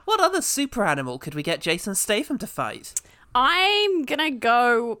other super animal could we get Jason Statham to fight? I'm gonna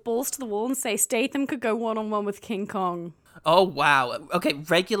go balls to the wall and say Statham could go one-on-one with King Kong. Oh, wow. Okay,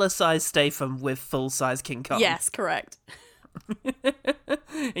 regular-sized Statham with full-size King Kong. Yes, correct.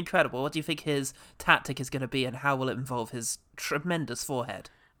 Incredible. What do you think his tactic is going to be, and how will it involve his tremendous forehead?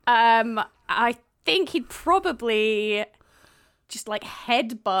 I think he'd probably just like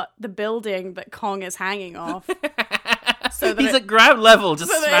headbutt the building that Kong is hanging off. So He's at ground level,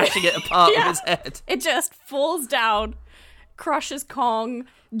 just smashing it apart yeah, with his head. It just falls down, crushes Kong,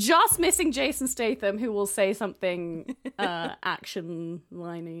 just missing Jason Statham, who will say something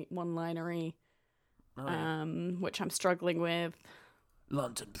one-linery, which I'm struggling with.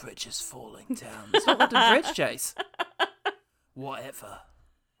 London Bridge is falling down. It's not London Bridge, Jace. Whatever.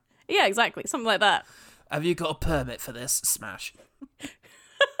 Yeah, exactly. Something like that. Have you got a permit for this? Smash.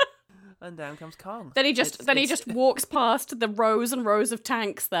 And down comes Kong. Then he just walks past the rows and rows of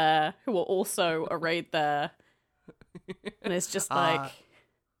tanks there who are also arrayed there. And it's just like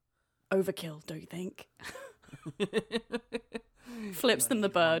overkill, don't you think? Flips them the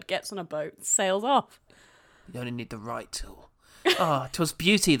bird, gets on a boat, sails off. You only need the right tool. Oh, 'twas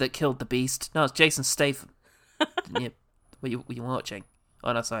beauty that killed the beast. No, it's Jason Statham. Didn't you? Were you watching?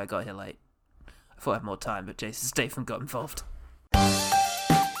 Oh, no, sorry, I got here late. I thought I had more time, but Jason Statham got involved.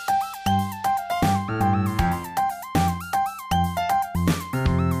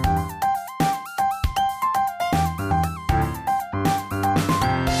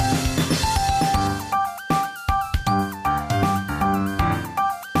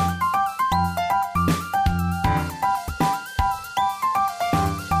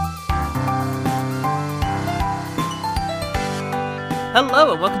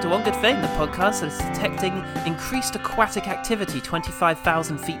 Hello and welcome to One Good Thing, the podcast that is detecting increased aquatic activity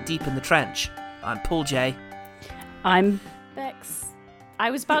 25,000 feet deep in the trench. I'm Paul J. I'm Becs.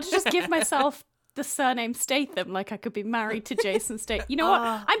 I was about to just give myself the surname Statham, like I could be married to Jason Statham. You know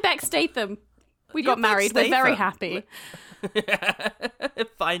what? I'm Beck Statham. We got married. We're very happy. It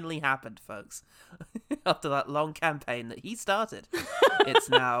finally happened, folks. After that long campaign that he started. It's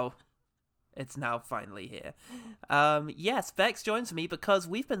now finally here. Yes, Bex joins me because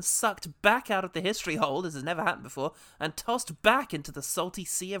we've been sucked back out of the history hole, this has never happened before, and tossed back into the salty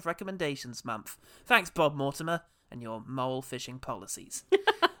sea of recommendations month. Thanks, Bob Mortimer, and your mole fishing policies.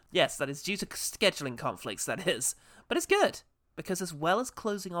 Yes, that is due to scheduling conflicts, that is. But it's good, because as well as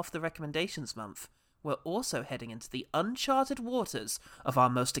closing off the recommendations month, we're also heading into the uncharted waters of our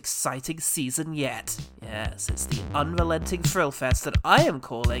most exciting season yet. Yes, it's the unrelenting thrill fest that I am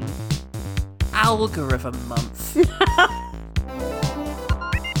calling Algorithm Month.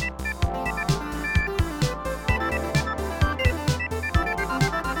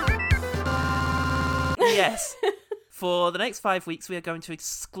 Yes. For the next 5 weeks, we are going to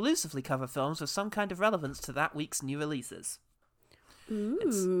exclusively cover films with some kind of relevance to that week's new releases.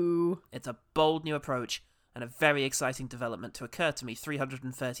 Ooh. It's a bold new approach and a very exciting development to occur to me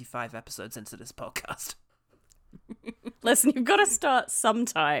 335 episodes into this podcast. Listen, you've got to start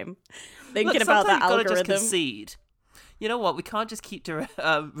sometime thinking Look, about that you've got to algorithm. just concede. You know what? We can't just keep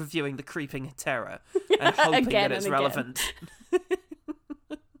reviewing The Creeping Terror and hoping that it's relevant.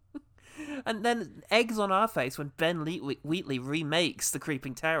 And then eggs on our face when Ben Wheatley remakes The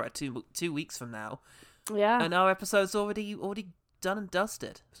Creeping Terror two weeks from now. Yeah. And our episode's already done and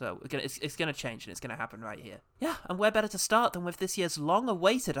dusted. So it's going to change, and it's going to happen right here. Yeah, and where better to start than with this year's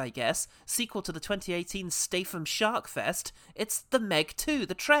long-awaited, I guess, sequel to the 2018 Statham Shark Fest. It's The Meg 2,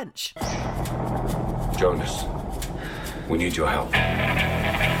 The Trench. Jonas, we need your help.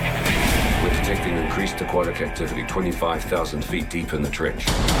 We're detecting increased aquatic activity 25,000 feet deep in the trench.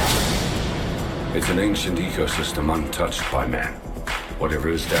 It's an ancient ecosystem untouched by man. Whatever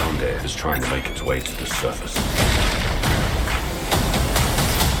is down there is trying to make its way to the surface.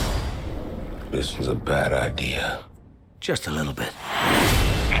 This is a bad idea. Just a little bit.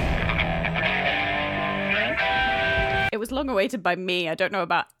 It was long awaited by me. I don't know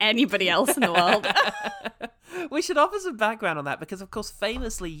about anybody else in the world. We should offer some background on that because, of course,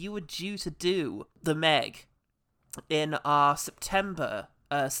 famously, you were due to do The Meg in our September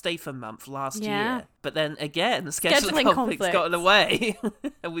Statham month last year. But then, again, the scheduling conflicts got in the way.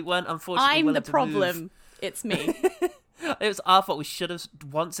 And we weren't, unfortunately, I'm willing the to problem. move. It's me. It was our fault. We should have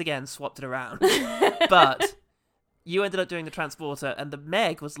once again swapped it around. But you ended up doing The Transporter, and The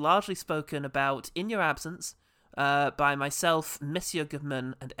Meg was largely spoken about in your absence by myself, Monsieur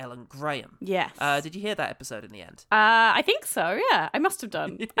Goodman, and Ellen Graham. Yes. Did you hear that episode in the end? I think so, yeah. I must have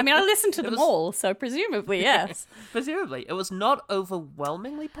done. I mean, I listened to them all, so presumably, yes. Presumably. It was not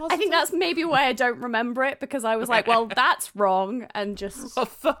overwhelmingly positive. I think that's maybe why I don't remember it, because I was like, well, that's wrong, and just... Oh,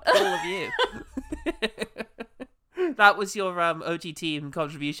 fuck all of you. That was your OG team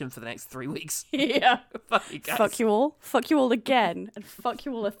contribution for the next 3 weeks. Yeah. Fuck you guys. Fuck you all. Fuck you all again. And fuck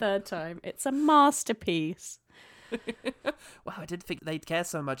you all a third time. It's a masterpiece. Wow, I didn't think they'd care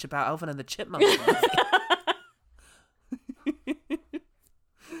so much about Alvin and the Chipmunks.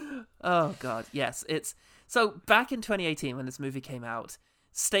 Oh, God. Yes, it's... So, back in 2018, when this movie came out,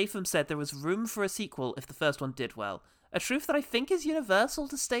 Statham said there was room for a sequel if the first one did well. A truth that I think is universal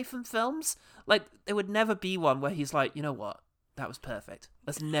to Statham films. Like, there would never be one where he's like, you know what? That was perfect.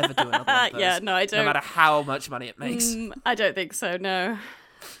 Let's never do another one of those. Yeah, no, I don't. No matter how much money it makes. I don't think so, no.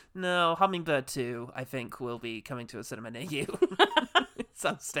 No, Hummingbird 2, I think, will be coming to a cinema near you. At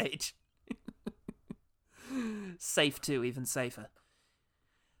some stage. Safe 2, even safer.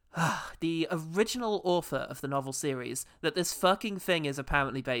 The original author of the novel series that this fucking thing is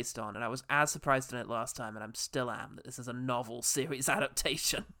apparently based on, and I was as surprised in it last time, and I still am, that this is a novel series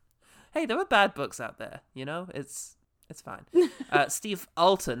adaptation. Hey, there are bad books out there, you know? It's fine. Steve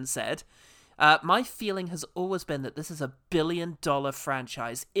Alton said, my feeling has always been that this is $1 billion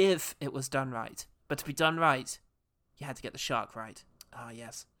franchise if it was done right. But to be done right, you had to get the shark right. Ah,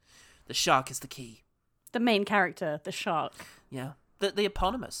 yes. The shark is the key. The main character, the shark. Yeah. The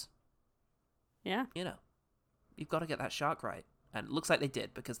eponymous. Yeah. You know, you've got to get that shark right. And it looks like they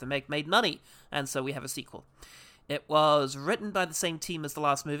did, because they made money, and so we have a sequel. It was written by the same team as the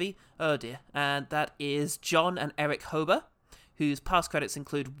last movie. Oh dear. And that is John and Eric Hober, whose past credits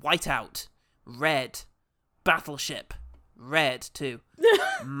include Whiteout, Red, Battleship, Red too,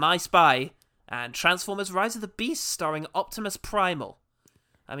 My Spy, and Transformers Rise of the Beast starring Optimus Primal.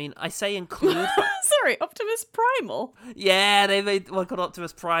 I mean, I say include, but... Sorry, Optimus Primal? Yeah, they made one called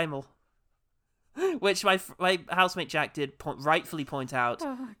Optimus Primal. Which my housemate Jack did rightfully point out.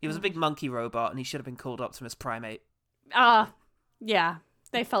 Oh, he was a big monkey robot, and he should have been called Optimus Primate. Yeah,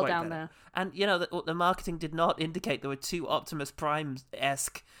 they fell Quite down better. there. And, you know, the marketing did not indicate there were two Optimus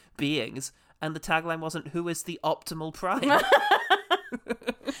Prime-esque beings, and the tagline wasn't, who is the optimal prime?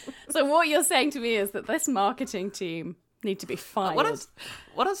 So what you're saying to me is that this marketing team need to be fired.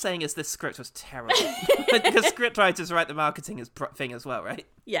 What I'm saying is this script was terrible. Because script writers write the marketing thing as well, right?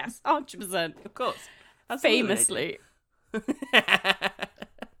 Yes, 100%. Of course. Famously.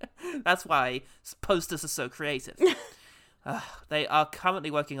 That's why posters are so creative. They are currently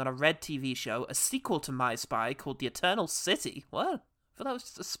working on a Red TV show, a sequel to My Spy called The Eternal City. What? I thought that was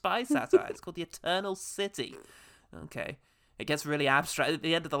just a spy satire. It's called The Eternal City. Okay. It gets really abstract. At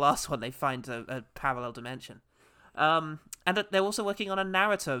the end of the last one, they find a parallel dimension. And they're also working on a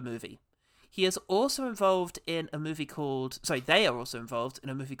Naruto movie. He is also involved in a movie called... they are also involved in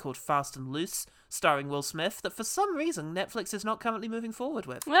a movie called Fast and Loose, starring Will Smith, that for some reason Netflix is not currently moving forward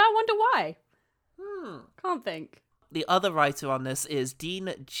with. Well, I wonder why. Can't think. The other writer on this is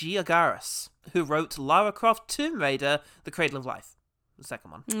Dean Giagaris, who wrote Lara Croft Tomb Raider, The Cradle of Life. The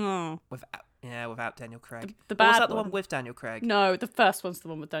second one. Oh. Without Daniel Craig. The Or bad was that the one one with Daniel Craig? No, the first one's the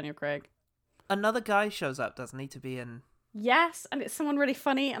one with Daniel Craig. Another guy shows up, doesn't he, to be in... Yes, and it's someone really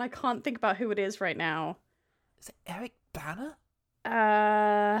funny, and I can't think about who it is right now. Is it Eric Bana?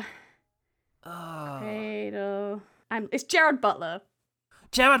 Cradle. It's Jared Butler.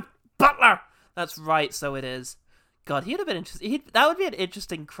 Jared Butler! That's right, so it is. God, he'd have been interesting. That would be an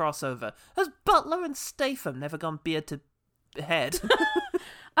interesting crossover. Has Butler and Statham never gone beard to head?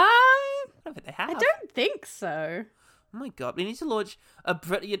 I don't think they have. I don't think so. Oh my god, we need to launch a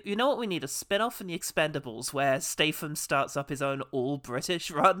you know what we need? A spin-off in the Expendables where Statham starts up his own all-British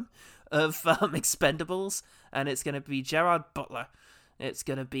run of Expendables, and it's going to be Gerard Butler. It's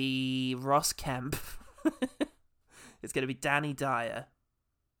going to be Ross Kemp. It's going to be Danny Dyer.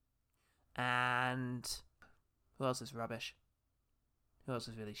 And who else is rubbish? Who else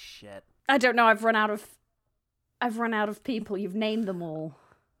is really shit? I don't know, I've run out of people. You've named them all.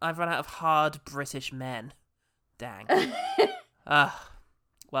 I've run out of hard British men. Dang.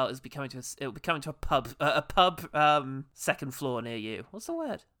 Well, it'll be coming to a pub, second floor near you. What's the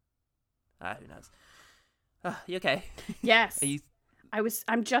word? Who knows? You okay? Yes. Are you... I was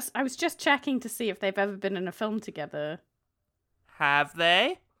just checking to see if they've ever been in a film together. Have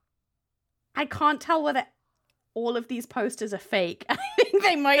they? I can't tell whether all of these posters are fake. I think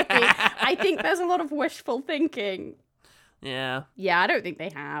they might be. I think there's a lot of wishful thinking. Yeah. Yeah, I don't think they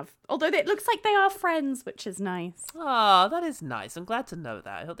have. Although it looks like they are friends, which is nice. Oh, that is nice. I'm glad to know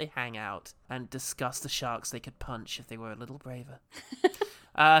that. I hope they hang out and discuss the sharks they could punch if they were a little braver.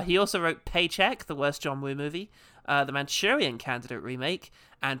 He also wrote Paycheck, the worst John Woo movie, the Manchurian Candidate remake,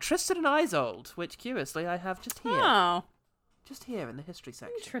 and Tristan and Isolde, which, curiously, I have just here. Oh. Just here in the history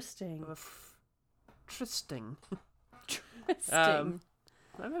section. Interesting. Tristing. Interesting.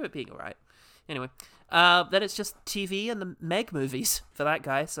 I remember it being alright. Anyway, then it's just TV and the Meg movies for that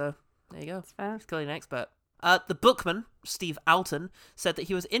guy, so there you go. That's fair. He's clearly an expert. The bookman, Steve Alton, said that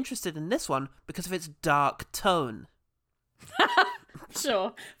he was interested in this one because of its dark tone.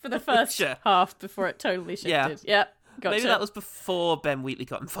 Sure. For the first half before it totally shifted. Yeah. Yep. Gotcha. Maybe that was before Ben Wheatley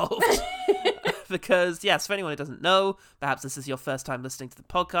got involved. Because, yes, for anyone who doesn't know, perhaps this is your first time listening to the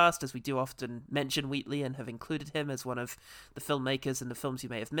podcast, as we do often mention Wheatley and have included him as one of the filmmakers in the Films You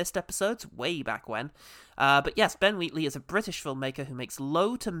May Have Missed episodes, way back when. But yes, Ben Wheatley is a British filmmaker who makes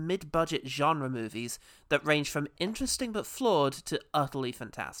low to mid-budget genre movies that range from interesting but flawed to utterly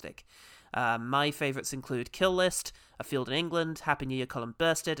fantastic. My favourites include Kill List, A Field in England, Happy New Year, Colin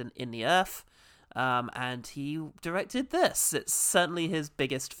Bursted, and In the Earth. And he directed this. It's certainly his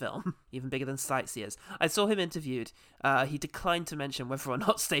biggest film, even bigger than Sightseers. I saw him interviewed. He declined to mention whether or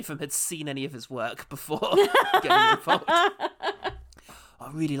not Statham had seen any of his work before getting involved. I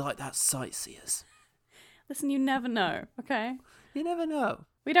really like that Sightseers. Listen, you never know, okay? You never know.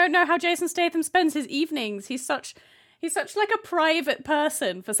 We don't know how Jason Statham spends his evenings. He's such like a private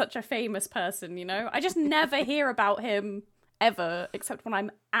person for such a famous person, you know? I just never hear about him ever, except when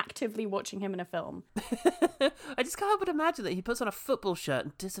I'm actively watching him in a film. I just can't help but imagine that he puts on a football shirt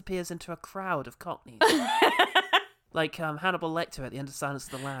and disappears into a crowd of cockneys. Like Hannibal Lecter at the end of Silence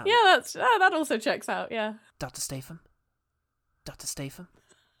of the Lambs. Yeah, that also checks out, yeah. Dr. Statham? Dr. Statham?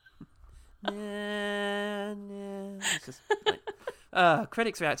 It's just, like,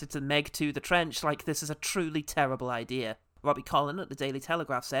 critics reacted to Meg 2 The Trench like this is a truly terrible idea. Robbie Collin at the Daily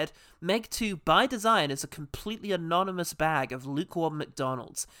Telegraph said, Meg 2 by design is a completely anonymous bag of lukewarm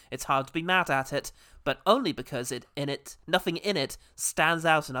McDonald's. It's hard to be mad at it, but only because nothing in it stands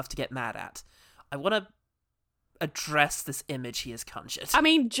out enough to get mad at. I want to address this image he has conjured. I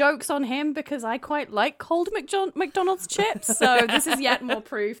mean, joke's on him because I quite like cold McDonald's chips, so this is yet more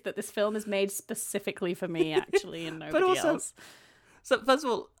proof that this film is made specifically for me, actually, and nobody else. So, first of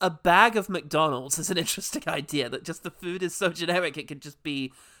all, a bag of McDonald's is an interesting idea, that just the food is so generic it could just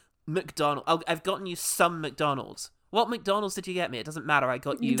be McDonald's. I've gotten you some McDonald's. What McDonald's did you get me? It doesn't matter. I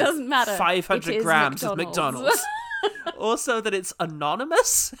got you 500 grams of McDonald's. Also, that it's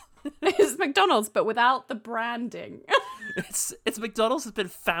anonymous. It's McDonald's, but without the branding. It's McDonald's has been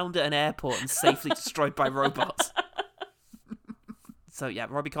found at an airport and safely destroyed by robots. So, yeah,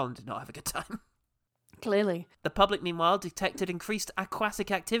 Robbie Collin did not have a good time. Clearly. The public, meanwhile, detected increased aquatic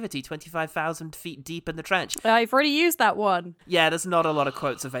activity 25,000 feet deep in the trench. I've already used that one. Yeah, there's not a lot of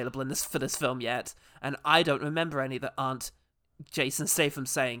quotes available for this film yet, and I don't remember any that aren't Jason Statham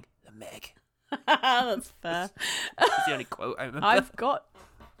saying, the Meg. That's fair. That's the only quote I remember. I've got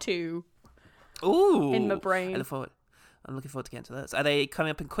 2. Ooh. In my brain. I'm looking forward to getting to those. Are they coming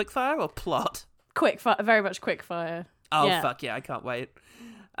up in quickfire or plot? Quickfire, very much quickfire. Oh, yeah. Fuck yeah, I can't wait.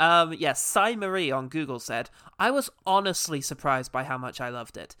 Yes, Cy Marie on Google said, I was honestly surprised by how much I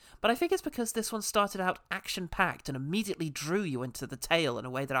loved it, but I think it's because this one started out action-packed and immediately drew you into the tale in a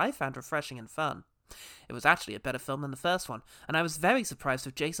way that I found refreshing and fun. It was actually a better film than the first one, and I was very surprised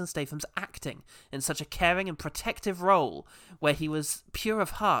with Jason Statham's acting in such a caring and protective role where he was pure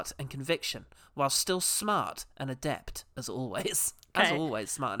of heart and conviction, while still smart and adept, as always. Okay. As always,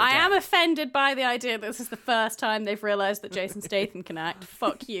 smart and adept. I am offended by the idea that this is the first time they've realised that Jason Statham can act.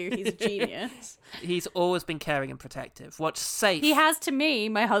 Fuck you, he's a genius. He's always been caring and protective. Watch Safe. He has to me,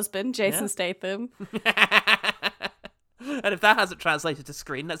 my husband, Jason Statham. And if that hasn't translated to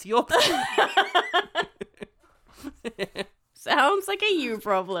screen, that's your problem. Sounds like a you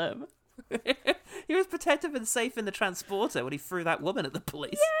problem. He was protective and safe in the transporter when he threw that woman at the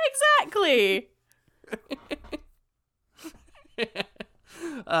police. Yeah, exactly.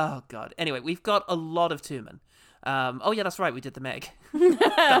 Oh, God. Anyway, we've got a lot of two men. Oh, yeah, that's right. We did the Meg.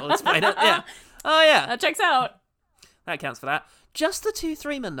 That will explain it. Yeah. Oh, yeah. That checks out. That counts for that. Just the 2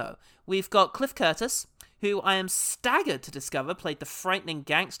 3-men, though. We've got Cliff Curtis, who I am staggered to discover played the frightening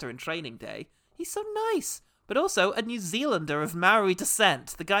gangster in Training Day. He's so nice. But also a New Zealander of Maori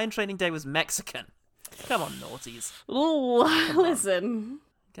descent. The guy in Training Day was Mexican. Come on, naughties. Ooh, listen.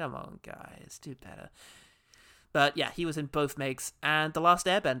 Come on, guys. Do better. But yeah, he was in both Megs and The Last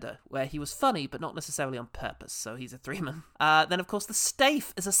Airbender, where he was funny, but not necessarily on purpose, so he's a 3-man. Then, of course, The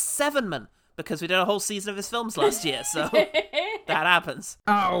Stafe is a 7-man, because we did a whole season of his films last year, so that happens.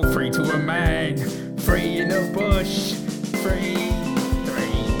 Oh, free to a man, free in the bush, free,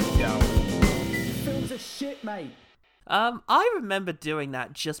 yo. Films are shit, mate. I remember doing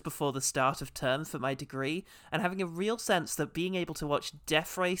that just before the start of term for my degree, and having a real sense that being able to watch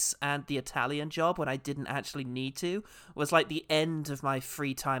Death Race and The Italian Job when I didn't actually need to was like the end of my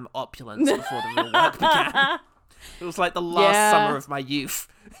free time opulence before the real work began. It was like the last summer of my youth.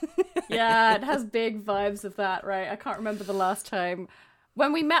 Yeah, it has big vibes of that, right? I can't remember the last time.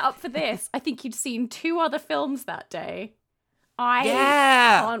 When we met up for this, I think you'd seen 2 other films that day. I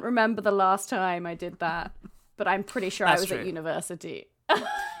can't remember the last time I did that. But I'm pretty sure I was at university.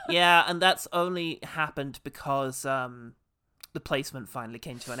 Yeah, and that's only happened because the placement finally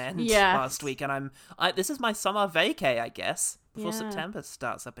came to an end last week, and this is my summer vacay, I guess, before September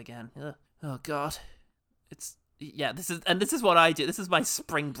starts up again. Ugh. Oh God, this is what I do. This is my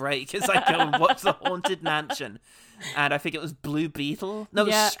spring break as I go and watch The Haunted Mansion, and I think it was Blue Beetle. No, it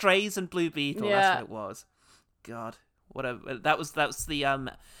was Strays and Blue Beetle. Yeah. That's what it was. God, that was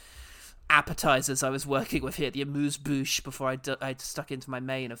the appetizers I was working with here, the amuse-bouche, before I stuck into my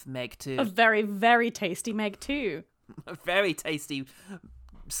main of Meg 2. A very, very tasty Meg 2. A very tasty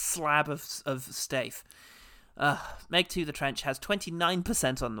slab of steak. Meg 2 The Trench has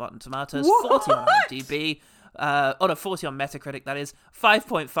 29% on Rotten Tomatoes, 40 on IMDb, 40 on Metacritic, that is,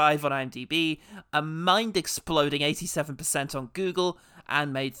 5.5 on IMDb, a mind-exploding 87% on Google,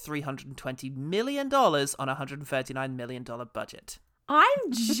 and made $320 million on a $139 million budget.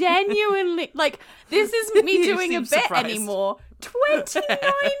 I'm genuinely, this isn't me doing a bit surprised anymore. 29%?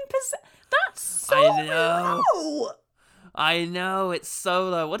 That's so low! I know, it's so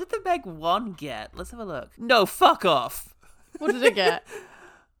low. What did the Meg 1 get? Let's have a look. No, fuck off. What did it get?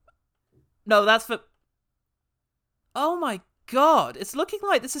 No, that's for... Oh my God, it's looking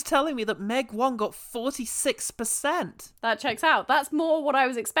like this is telling me that Meg 1 got 46%. That checks out. That's more what I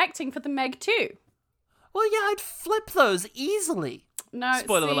was expecting for the Meg 2. Well, yeah, I'd flip those easily. No,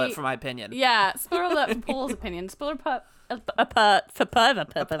 spoiler alert for my opinion. Yeah, spoiler alert for Paul's opinion. Spoiler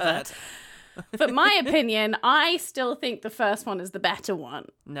for my opinion, I still think the first one is the better one.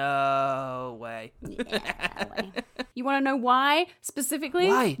 No way. Yeah, way. You want to know why specifically?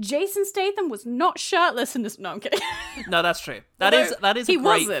 Why? Jason Statham was not shirtless in this. No, I'm kidding. No, that's true. That is a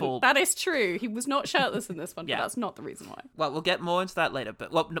great fall. That is true. He was not shirtless in this one, but that's not the reason why. Well, we'll get more into that later,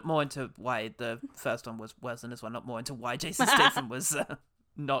 but more into why the first one was worse than this one, not more into why Jason Statham was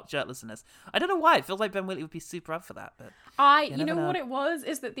not shirtless in this. I don't know why. It feels like Ben Wheatley would be super up for that, but you know what it was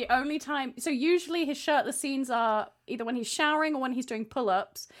is that the only time, so usually his shirtless scenes are either when he's showering or when he's doing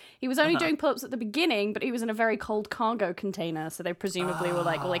pull-ups. He was only doing pull-ups at the beginning, but he was in a very cold cargo container, so they presumably were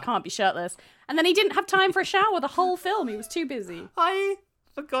like, well, they can't be shirtless. And then he didn't have time for a shower the whole film. He was too busy. I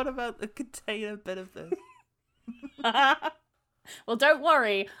forgot about the container bit of this. Well, don't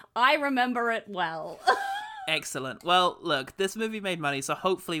worry. I remember it well. Excellent. Well, look, this movie made money, so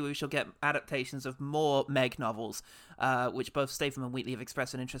hopefully we shall get adaptations of more Meg novels, which both Statham and Wheatley have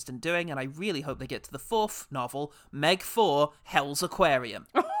expressed an interest in doing, and I really hope they get to the 4th novel, Meg 4, Hell's Aquarium.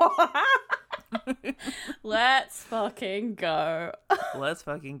 Let's fucking go. Let's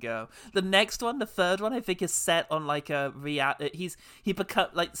fucking go. The next one, the 3rd one, I think is set on like a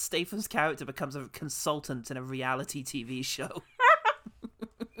Statham's character becomes a consultant in a reality TV show.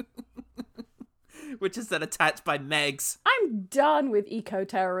 Which is then attacked by Megs. I'm done with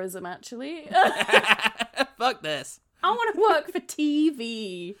eco-terrorism, actually. Fuck this. I want to work for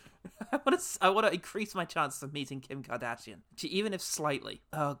TV. I want to increase my chances of meeting Kim Kardashian, even if slightly.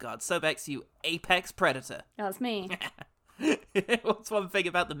 Oh God, so Becs, you apex predator. That's me. What's one thing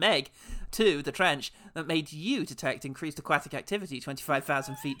about the Meg 2, The Trench, that made you detect increased aquatic activity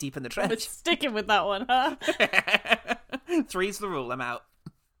 25,000 feet deep in the trench? We're sticking with that one, huh? 3's the rule, I'm out.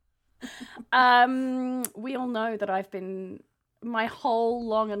 We all know that my whole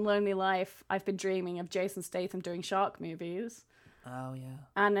long and lonely life, I've been dreaming of Jason Statham doing shark movies. Oh, yeah.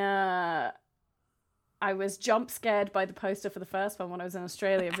 And I was jump scared by the poster for the first one when I was in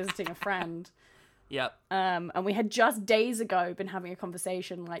Australia visiting a friend. Yep. And we had just days ago been having a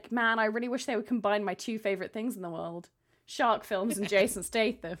conversation like, man, I really wish they would combine my 2 favorite things in the world. Shark films and Jason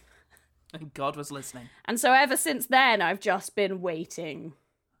Statham. And God was listening. And so ever since then, I've just been waiting.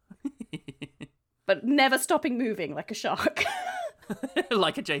 But never stopping moving like a shark.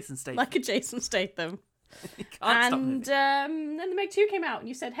 Like a Jason Statham. Like a Jason Statham. Can't stop moving. Then the Meg 2 came out and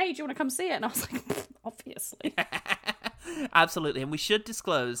you said, hey, do you want to come see it? And I was like, obviously. Absolutely. And we should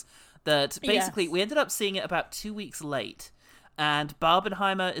disclose that basically we ended up seeing it about 2 weeks late. And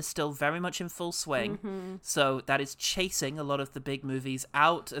Barbenheimer is still very much in full swing. So that is chasing a lot of the big movies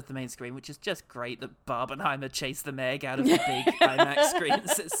out of the main screen, which is just great that Barbenheimer chased the Meg out of the big IMAX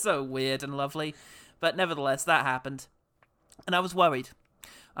screens. It's so weird and lovely. But nevertheless, that happened. And I was worried.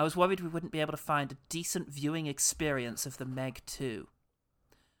 I was worried we wouldn't be able to find a decent viewing experience of the Meg 2.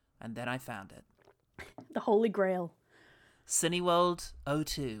 And then I found it. The Holy Grail. Cineworld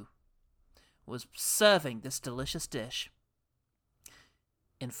O2 was serving this delicious dish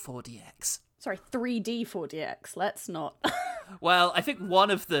in 4DX. Sorry, 3D 4DX. Let's not. Well, I think one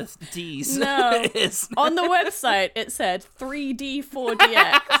of the Ds No. is... On the website, it said 3D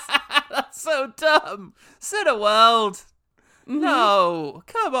 4DX. That's so dumb. Cineworld. No,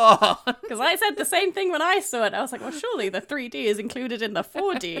 come on. Because I said the same thing when I saw it. I was like, well, surely the 3D is included in the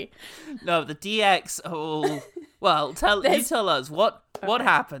 4D. No, the DX all... Well, you tell us, what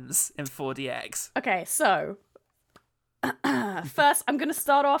happens in 4DX? Okay, so... First, I'm going to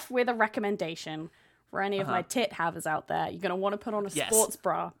start off with a recommendation for any of my tit havers out there. You're going to want to put on a sports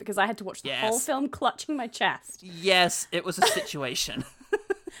bra, because I had to watch the whole film clutching my chest. Yes, it was a situation.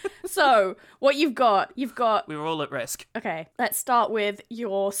 So, what you've got... We were all at risk. Okay, let's start with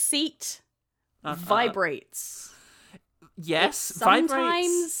your seat vibrates. Yes, Sometimes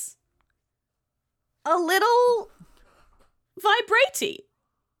vibrates. A little vibratey.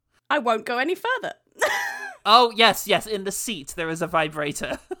 I won't go any further. Oh, yes, in the seat there is a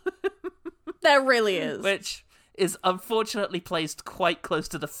vibrator. There really is. Which is unfortunately placed quite close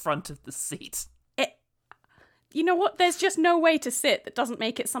to the front of the seat. You know what? There's just no way to sit that doesn't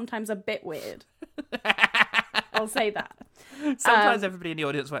make it sometimes a bit weird. I'll say that. Sometimes everybody in the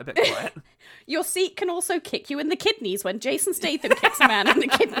audience went a bit quiet. Your seat can also kick you in the kidneys when Jason Statham kicks a man in the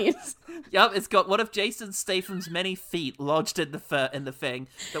kidneys. Yep, it's got one of Jason Statham's many feet lodged in the thing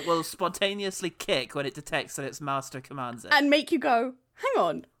that will spontaneously kick when it detects that its master commands it. And make you go, hang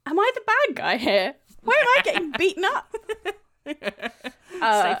on, am I the bad guy here? Why am I getting beaten up?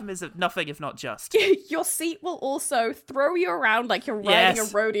 Statham is nothing if not just. Your seat will also throw you around like you're riding a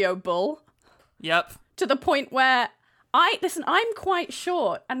rodeo bull. Yep. To the point where I'm quite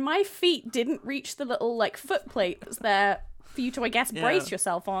short and my feet didn't reach the little like foot plate that's there for you to, I guess, brace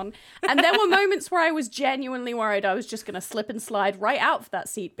yourself on. And there were moments where I was genuinely worried I was just going to slip and slide right out of that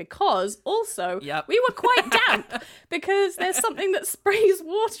seat because also we were quite damp because there's something that sprays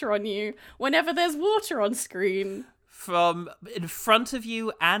water on you whenever there's water on screen. From in front of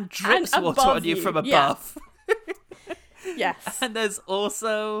you and drips and water on you from above. Yes. And there's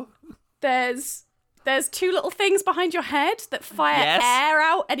also... There's two little things behind your head that fire air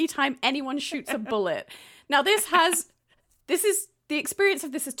out anytime anyone shoots a bullet. Now the experience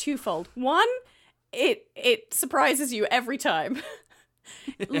of this is twofold. One, it surprises you every time.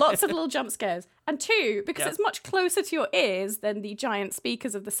 Lots of little jump scares. And two, because it's much closer to your ears than the giant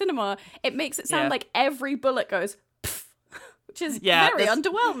speakers of the cinema, it makes it sound like every bullet goes pff, which is very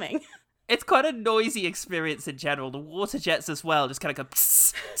underwhelming. It's quite a noisy experience in general. The water jets as well just kind of go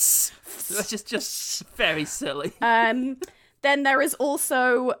pss, pss, which is just very silly. Then there is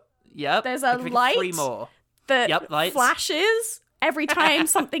also there's a light 3 more. That flashes every time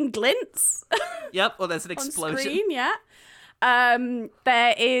something glints. Well, there's an explosion. On screen,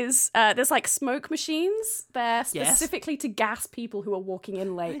 there's like smoke machines. They're specifically to gas people who are walking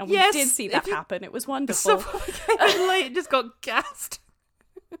in late. And we did see that happen. It was wonderful. Someone came in late and just got gassed.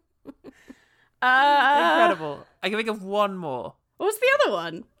 Incredible. I can think of one more. What was the other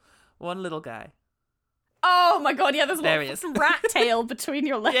one? One little guy. Oh my god, there's a little rat tail between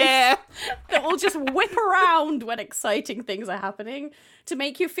your legs that will just whip around when exciting things are happening to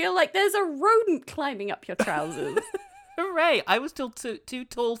make you feel like there's a rodent climbing up your trousers. Hooray! I was still too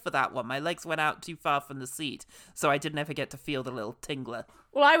tall for that one. My legs went out too far from the seat, so I didn't ever get to feel the little tingler.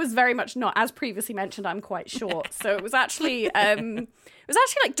 Well, I was very much not. As previously mentioned, I'm quite short, so it was actually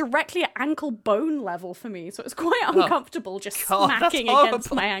like directly at ankle bone level for me. So it was quite uncomfortable smacking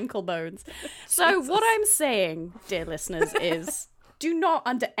against my ankle bones. So what I'm saying, dear listeners, is do not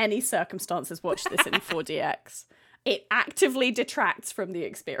under any circumstances watch this in 4DX. It actively detracts from the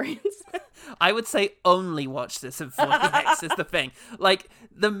experience. I would say only watch this in 4DX is the thing. Like,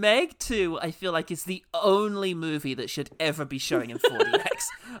 The Meg 2, I feel like, is the only movie that should ever be showing in 4DX.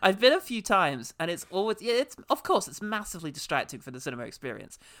 I've been a few times, and it's always... of course, it's massively distracting for the cinema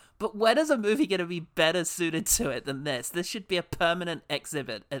experience. But when is a movie going to be better suited to it than this? This should be a permanent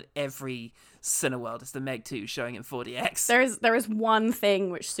exhibit at every Cineworld. It's The Meg 2 showing in 4DX. There is one thing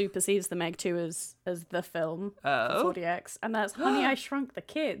which supersedes The Meg 2 as the film for 4DX, and that's Honey, I Shrunk the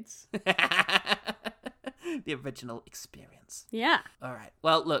Kids. The original experience. Yeah. All right.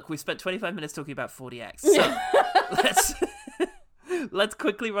 Well, look, we've spent 25 minutes talking about 4DX, so let's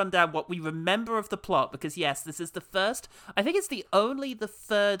quickly run down what we remember of the plot, because yes, this is the first, I think it's the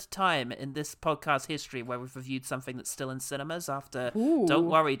third time in this podcast history where we've reviewed something that's still in cinemas after Don't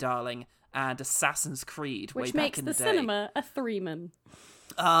Worry, Darling and Assassin's Creed way Which back makes in the the day. cinema a three-man.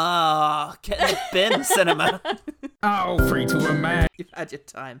 Ah, get in the bin, cinema. Oh, free to a man. You've had your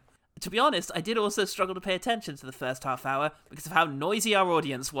time. To be honest, I did also struggle to pay attention to the first half hour because of how noisy our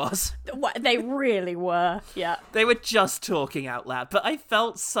audience was. They really were, yeah. They were just talking out loud, but I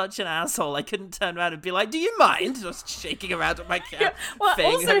felt such an asshole. I couldn't turn around and be like, "Do you mind?" Just shaking around at my cat Well,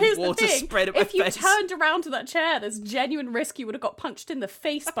 thing also, and here's water the thing. sprayed at my If you face. turned around to that chair, there's genuine risk you would have got punched in the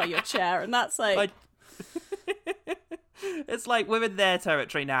face by your chair, and that's like... It's like we're in their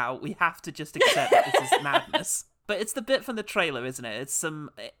territory now. We have to just accept that this is madness. But it's the bit from the trailer, isn't it? It's some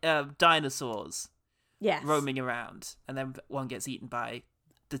dinosaurs Yes. roaming around, and then one gets eaten by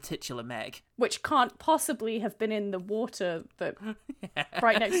the titular Meg. Which can't possibly have been in the water that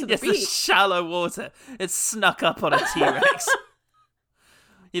right next to the Yes, the beach. shallow water. It snuck up on a T-Rex.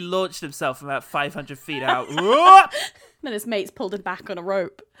 He launched himself from about 500 feet out. Then his mates pulled him back on a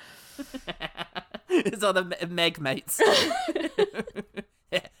rope. His other Meg mates.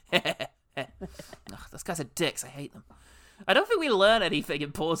 Ugh, those guys are dicks. I hate them. I don't think we learn anything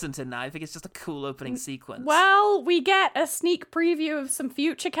important in that. I think it's just a cool opening sequence. Well, we get a sneak preview of some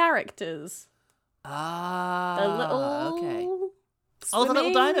future characters. Ah, The little... okay. Oh, the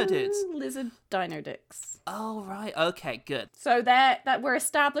little dino swimming dudes. Lizard dino dicks. Oh, right. Okay, good. So that we're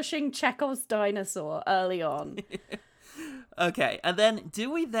establishing Chekhov's dinosaur early on. Okay, and then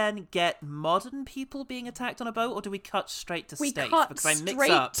do we then get modern people being attacked on a boat, or do we cut straight to We Stath? cut Because I mix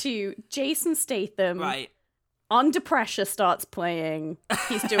straight up. to Jason Statham. Right. Under Pressure starts playing.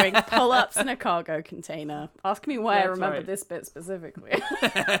 He's doing pull-ups in a cargo container. Ask me why I That's remember right. this bit specifically.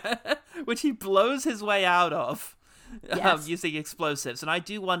 Which he blows his way out of Yes. using explosives. And I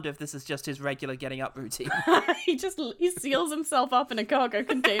do wonder if this is just his regular getting up routine. he seals himself up in a cargo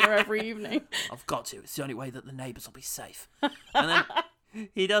container every evening. I've got to. It's the only way that the neighbours will be safe. And then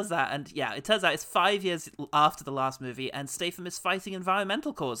he does that. And yeah, it turns out it's 5 years after the last movie, and Statham is fighting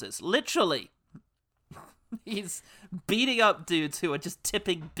environmental causes. Literally. He's beating up dudes who are just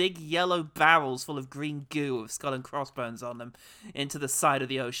tipping big yellow barrels full of green goo with skull and crossbones on them into the side of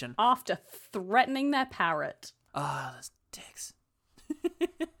the ocean. After threatening their parrot. Ah, those dicks.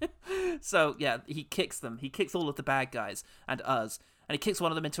 So, yeah, he kicks them. He kicks all of the bad guys and us. And he kicks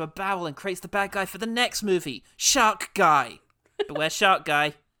one of them into a barrel and creates the bad guy for the next movie. Shark Guy. Beware Shark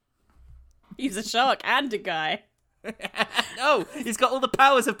Guy. He's a shark and a guy. No, he's got all the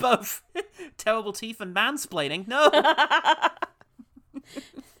powers of both. Terrible teeth and mansplaining. No.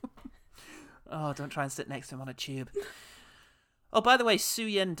 Oh, don't try and sit next to him on a tube. Oh, by the way, Su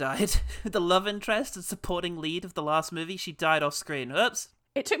Yin died. The love interest and supporting lead of the last movie. She died off screen. Oops.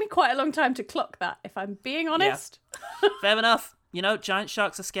 It took me quite a long time to clock that, if I'm being honest. Fair enough. You know, giant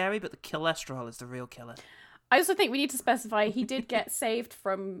sharks are scary, but the cholesterol is the real killer. I also think we need to specify he did get saved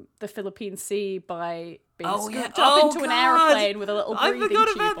from the Philippine Sea by being scooped up into an aeroplane with a little breathing tube I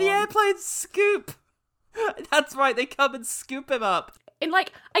forgot about the on. airplane scoop. That's right, they come and scoop him up. In,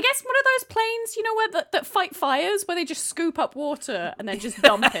 like, I guess one of those planes, you know, where that fight fires, where they just scoop up water and then just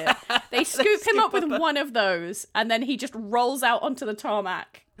dump it. They scoop him up with one of those, and then he just rolls out onto the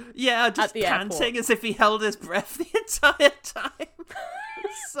tarmac. Yeah, just the panting airport. as if he held his breath the entire time.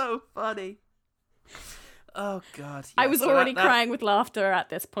 It's so funny. Oh, God. I yeah, was so already that- crying with laughter at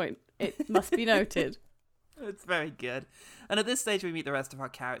this point. It must be noted. It's very good. And at this stage, we meet the rest of our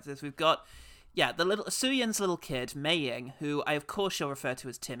characters. We've got, yeah, the little Su-Yin's little kid, Mei Ying, who I, of course, shall refer to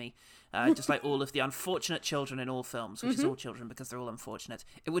as Timmy, just like all of the unfortunate children in all films, which is all children because they're all unfortunate.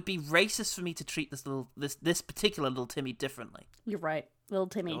 It would be racist for me to treat this particular little Timmy differently. You're right. Little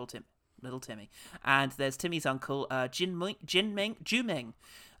Timmy. Little Timmy. And there's Timmy's uncle, Juming,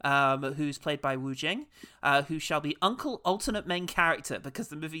 who's played by Wu Jing, who shall be Uncle Alternate Main Character, because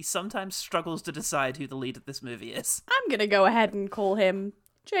the movie sometimes struggles to decide who the lead of this movie is. I'm going to go ahead and call him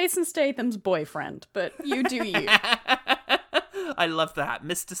Jason Statham's boyfriend, but you do you. I love that.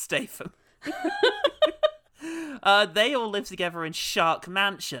 Mr. Statham. They all live together in Shark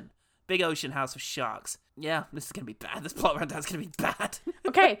Mansion. Big ocean house with sharks. Yeah, this is going to be bad. This plot rundown's going to be bad.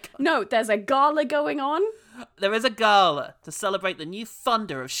 Okay, no, there's a gala going on. There is a gala to celebrate the new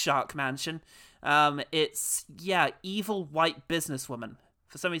funder of Shark Mansion. It's, evil white businesswoman.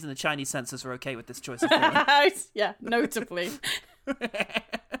 For some reason, the Chinese censors are okay with this choice of villain. Yeah, notably.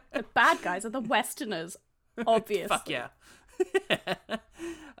 The bad guys are the Westerners, obviously. Fuck yeah.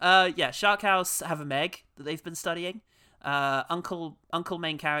 Shark House have a Meg that they've been studying. Uncle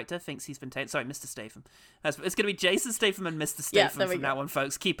main character thinks he's been tamed. Sorry, Mr. Statham. It's going to be Jason Statham and Mr. Statham from now on,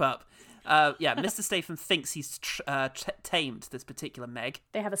 folks. Keep up. Mr. Statham thinks he's tamed this particular Meg.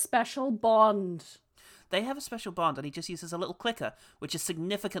 They have a special bond. And he just uses a little clicker, which is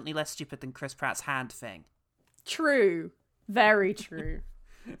significantly less stupid than Chris Pratt's hand thing. True. Very true.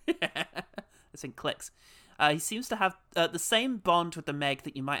 Yeah. This thing clicks. He seems to have the same bond with the Meg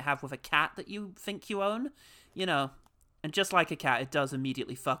that you might have with a cat that you think you own. You know, and just like a cat, it does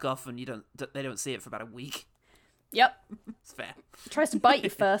immediately fuck off and they don't see it for about a week. Yep. It's fair. It tries to bite you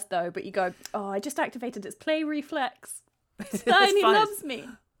first, though, but you go, oh, I just activated its play reflex. It's It's fine, he fine. loves me.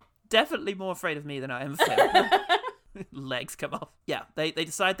 Definitely more afraid of me than I am of him. Legs come off. Yeah, they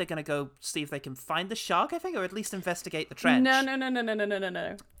decide they're going to go see if they can find the shark, I think, or at least investigate the trench. No.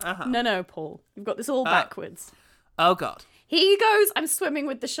 Uh-huh. No, Paul. You've got this all backwards. Oh, God. He goes, I'm swimming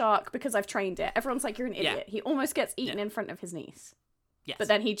with the shark because I've trained it. Everyone's like, you're an idiot. Yeah. He almost gets eaten in front of his niece. Yes. But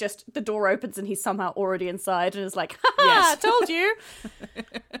then the door opens and he's somehow already inside and is like, ha, I told you.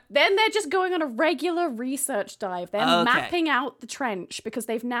 Then they're just going on a regular research dive. They're mapping out the trench because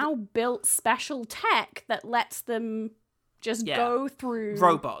they've now built special tech that lets them just go through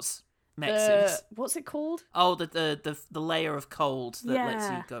robots. Mech suits. What's it called? Oh, the layer of cold that lets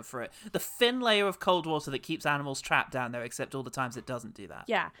you go through it. The thin layer of cold water that keeps animals trapped down there, except all the times it doesn't do that.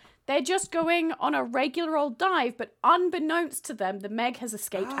 Yeah. They're just going on a regular old dive, but unbeknownst to them, the Meg has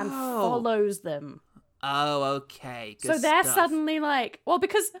escaped and follows them. Oh, okay. Good so they're stuff. suddenly like,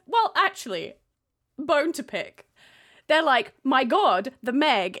 actually, bone to pick. They're like, my God, the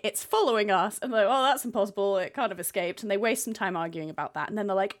Meg, it's following us. And they're like, oh, that's impossible. It can't have escaped. And they waste some time arguing about that. And then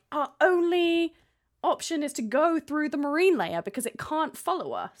they're like, our only option is to go through the marine layer because it can't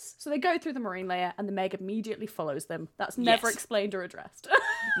follow us. So they go through the marine layer and the Meg immediately follows them. That's never explained or addressed.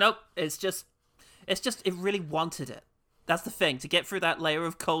 Nope. It's just it really wanted it. That's the thing. To get through that layer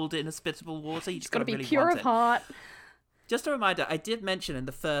of cold, inhospitable water, you just gotta be really pure want of it. heart. Just a reminder, I did mention in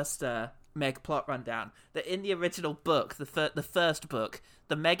the first Meg plot rundown that in the original book, the first book,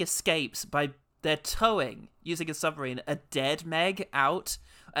 the Meg escapes by they're towing, using a submarine, a dead Meg out.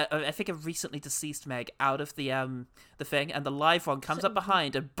 I think a recently deceased Meg out of the thing, and the live one comes up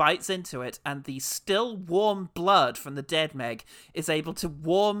behind and bites into it, and the still warm blood from the dead Meg is able to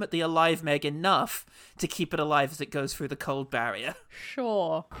warm the alive Meg enough to keep it alive as it goes through the cold barrier.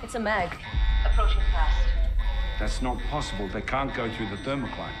 Sure. It's a Meg. Approaching fast. That's not possible. They can't go through the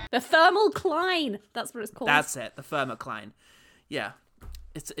thermocline. The thermocline. That's what it's called. That's it, the thermocline. Yeah.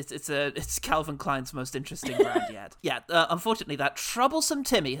 It's Calvin Klein's most interesting brand yet. Yeah, unfortunately, that troublesome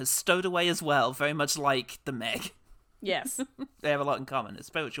Timmy has stowed away as well, very much like the Meg. Yes. They have a lot in common. A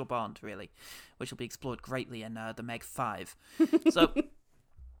spiritual bond, really, which will be explored greatly in the Meg 5. So,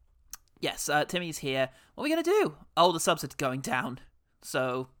 yes, Timmy's here. What are we going to do? Oh, the subs are going down.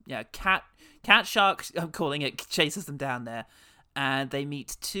 So, yeah, Cat Shark, I'm calling it, chases them down there. And they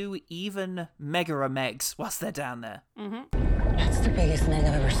meet two even Megara Megs whilst they're down there. Mm-hmm. That's the biggest Meg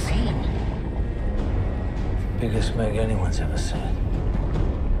I've ever seen. Biggest Meg anyone's ever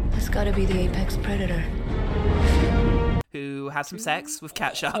seen. That's gotta be the apex predator. Who has some sex with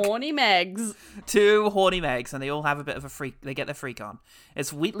Cat Shark. Horny Megs. Two horny Megs, and they all have a bit of a freak. They get their freak on.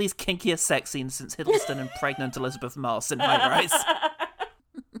 It's Wheatley's kinkiest sex scene since Hiddleston and pregnant Elizabeth Moss in High Rise.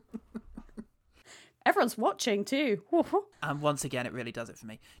 Everyone's watching too. And once again, it really does it for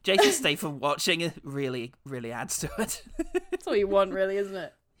me. Jason Statham watching it really, really adds to it. That's all you want, really, isn't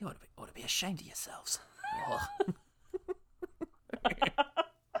it? You ought to be ashamed of yourselves.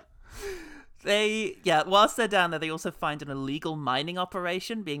 Whilst they're down there, they also find an illegal mining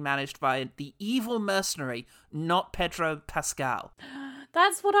operation being managed by the evil mercenary, not Pedro Pascal.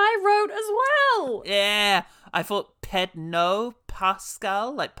 That's what I wrote as well. Yeah, I thought Pedro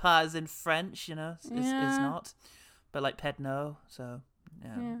Pascal, like pas in French, is not, but like Pedro, so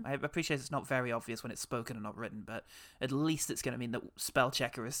yeah. I appreciate it's not very obvious when it's spoken and not written, but at least it's going to mean that spell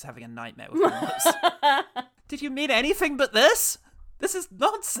checker is having a nightmare with numbers. Did you mean anything but this? This is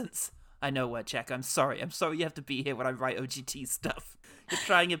nonsense. I know, word checker. I'm sorry you have to be here when I write OGT stuff. You're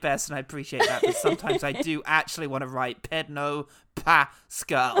trying your best, and I appreciate that, but sometimes I do actually want to write Pedro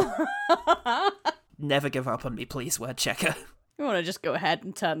Pascal. Never give up on me, please, word checker. You want to just go ahead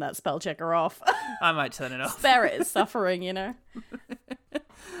and turn that spell checker off. I might turn it off. Spare it its suffering,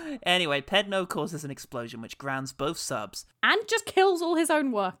 Anyway, Pedno causes an explosion which grounds both subs. And just kills all his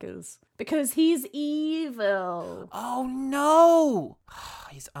own workers. Because he's evil. Oh no!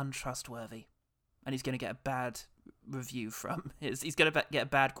 He's untrustworthy. And he's going to get a bad review from he's going to get a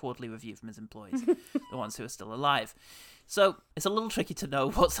bad quarterly review from his employees, the ones who are still alive. So it's a little tricky to know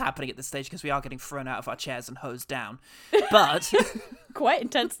what's happening at this stage because we are getting thrown out of our chairs and hosed down. But Quite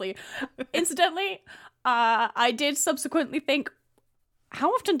intensely. Incidentally, I did subsequently think,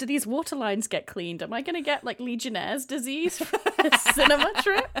 how often do these water lines get cleaned? Am I going to get like Legionnaire's disease from this cinema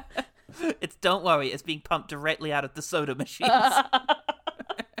trip? Don't worry, it's being pumped directly out of the soda machines.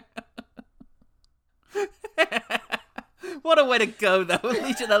 What a way to go, though.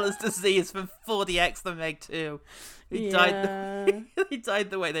 Legionella's disease from 4DX The Meg 2. He died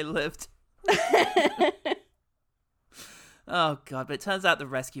the way they lived. Oh, God. But it turns out the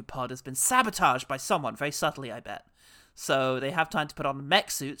rescue pod has been sabotaged by someone, very subtly, I bet. So they have time to put on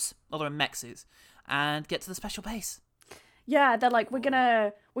mech suits, and get to the special base. Yeah, they're like, we're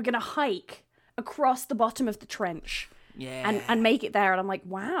gonna hike across the bottom of the trench. Yeah. And make it there. And I'm like,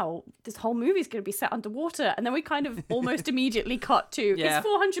 wow, this whole movie's going to be set underwater. And then we kind of almost immediately cut to, it's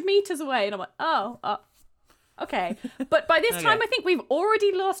 400 meters away. And I'm like, oh, okay. But by this time, I think we've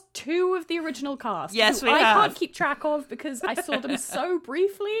already lost 2 of the original cast. Yes, I can't keep track of because I saw them so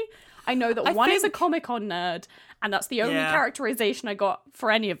briefly. I know that one is a Comic-Con nerd, and that's the only characterization I got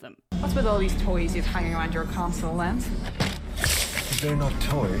for any of them. What's with all these toys you've hanging around your console, Lance? They're not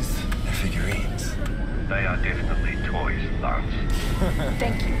toys, they're figurines. They are definitely toys, Lance.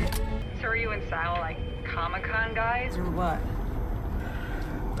 Thank you. So are you and Sal like Comic-Con guys? Or what?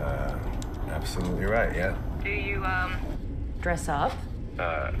 Absolutely right, yeah. Do you, Dress up?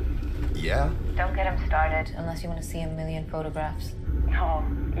 Yeah? Don't get him started unless you want to see a million photographs. Oh,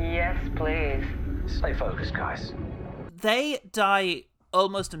 yes, please. Stay focused, guys. They die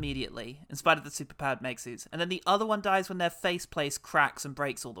almost immediately, in spite of the superpowered meg suits, and then the other one dies when their faceplate cracks and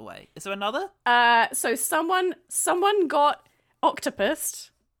breaks all the way. Is there another? So someone got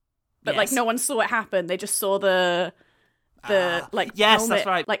octopused, but like no one saw it happen. They just saw the like yes, helmet that's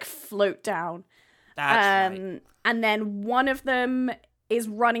right. like float down. That's right. And then one of them is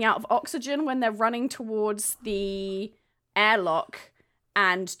running out of oxygen when they're running towards the airlock,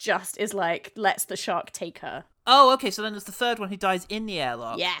 and just is like, lets the shark take her. Oh, okay, so then there's the third one who dies in the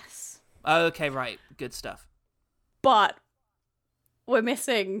airlock. Yes. Okay, right. Good stuff. But we're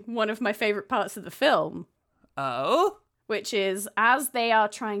missing one of my favorite parts of the film. Oh? Which is, as they are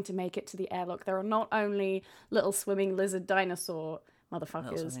trying to make it to the airlock, there are not only little swimming lizard dinosaur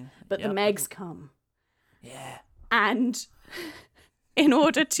motherfuckers, but the Megs come. Yeah. And in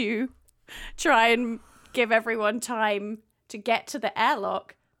order to try and give everyone time to get to the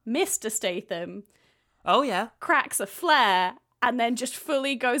airlock, Mr. Statham cracks a flare and then just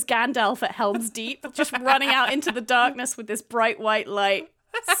fully goes Gandalf at Helm's Deep, just running out into the darkness with this bright white light,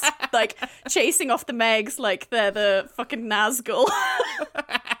 like chasing off the Megs like they're the fucking Nazgul.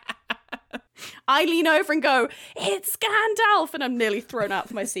 I lean over and go, "It's Gandalf!" and I'm nearly thrown out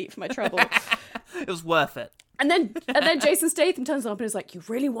of my seat for my trouble. It was worth it. And then Jason Statham turns up and is like, "You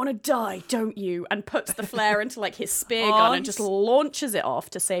really want to die, don't you?" and puts the flare into like his spear gun and just launches it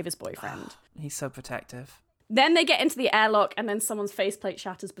off to save his boyfriend. He's so protective. Then they get into the airlock and then someone's faceplate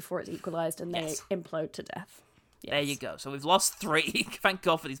shatters before it's equalized and they implode to death. Yes. There you go. So we've lost 3. Thank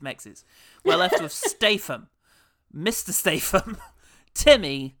God for these mexes. We're left with Statham, Mr. Statham,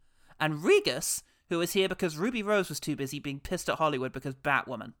 Timmy, and Regus, who is here because Ruby Rose was too busy being pissed at Hollywood because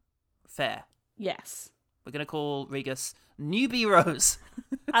Batwoman. Fair. Yes. We're going to call Regus Newbie Rose.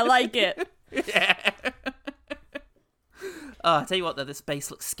 I like it. Yeah. Oh, I tell you what, though, this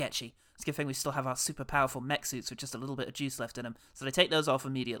base looks sketchy. It's a good thing we still have our super powerful mech suits with just a little bit of juice left in them. So they take those off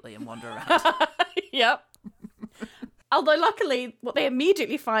immediately and wander around. Yep. Although, luckily, what they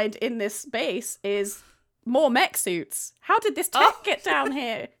immediately find in this base is more mech suits. How did this tech get down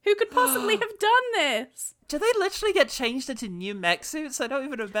here? Who could possibly have done this? Do they literally get changed into new mech suits? I don't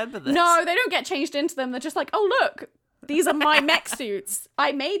even remember this. No, they don't get changed into them. They're just like, oh, look, these are my mech suits.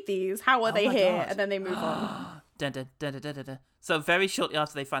 I made these. How are they here? God. And then they move on. Dun, dun, dun, dun, dun, dun. So very shortly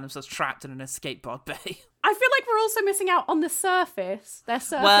after they find themselves trapped in an escape pod bay. I feel like we're also missing out on the surface. Their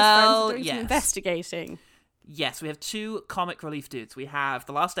surface friends are doing some investigating. Yes, we have 2 comic relief dudes. We have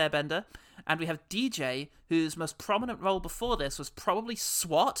The Last Airbender, and we have DJ, whose most prominent role before this was probably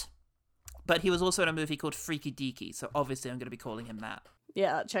SWAT, but he was also in a movie called Freaky Deaky, so obviously I'm going to be calling him that.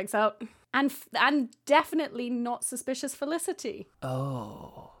 Yeah, that checks out. And definitely not Suspicious Felicity.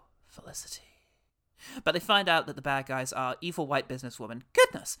 Oh, Felicity. But they find out that the bad guys are evil white businesswoman,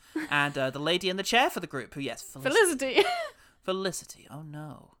 goodness, and the lady in the chair for the group, who, yes, Felicity. Felicity, oh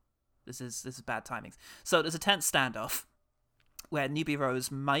no. This is bad timings. So there's a tense standoff where Newbie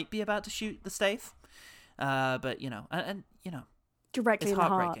Rose might be about to shoot the Staith, but, you know, and you know, directly it's in the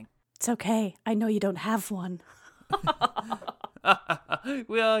heart. heartbreaking. It's okay. I know you don't have one.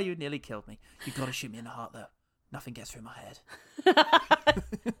 Well, you nearly killed me. You gotta shoot me in the heart, though. Nothing gets through my head.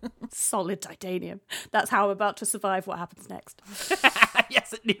 Solid titanium. That's how I'm about to survive what happens next.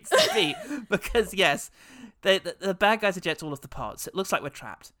 Yes, it needs to be. Because, yes, the bad guys eject all of the pods. It looks like we're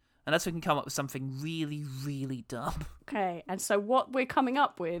trapped. Unless we can come up with something really, really dumb. Okay, and so what we're coming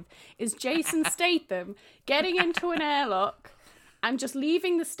up with is Jason Statham getting into an airlock and just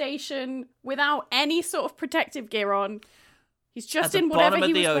leaving the station without any sort of protective gear on. He's just in whatever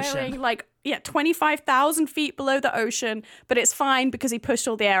he was wearing, like, 25,000 feet below the ocean, but it's fine because he pushed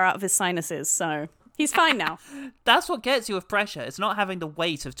all the air out of his sinuses, so he's fine now. That's what gets you with pressure. It's not having the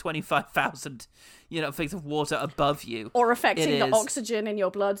weight of 25,000, things of water above you. Or affecting the oxygen in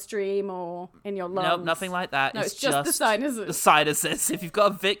your bloodstream or in your lungs. Nope, nothing like that. No, it's just the sinuses. The sinuses. If you've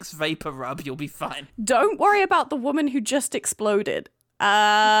got a Vicks vapor rub, you'll be fine. Don't worry about the woman who just exploded.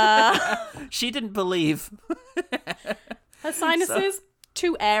 She didn't believe. Her sinuses,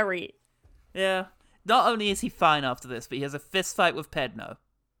 too airy. Yeah. Not only is he fine after this, but he has a fist fight with Pedno.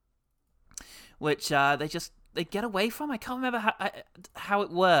 Which they get away from. I can't remember how it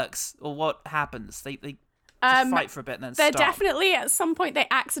works or what happens. They just fight for a bit and then they're stop. Definitely, at some point, they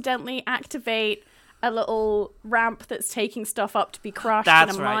accidentally activate a little ramp that's taking stuff up to be crushed in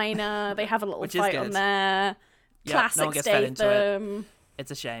a miner. They have a little fight on there. Yeah, Classic no one gets fed into Statham. it.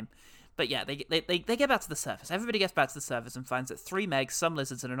 It's a shame. But yeah, they get back to the surface. Everybody gets back to the surface and finds that 3 Megs, some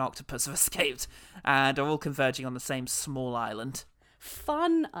lizards, and an octopus have escaped and are all converging on the same small island.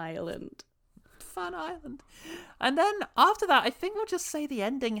 Fun island. And then after that, I think we'll just say the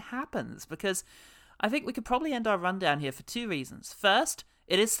ending happens, because I think we could probably end our rundown here for 2 reasons. First,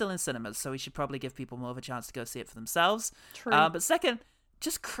 it is still in cinemas, so we should probably give people more of a chance to go see it for themselves. True. But second,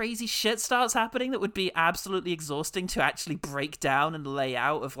 just crazy shit starts happening that would be absolutely exhausting to actually break down and lay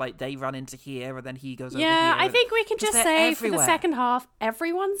out of, like, they run into here and then he goes over here. Yeah, I think we can just say everywhere. for the second half,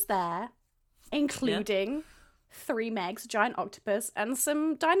 everyone's there, including 3 Megs, a giant octopus, and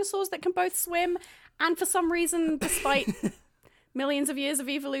some dinosaurs that can both swim and for some reason, despite millions of years of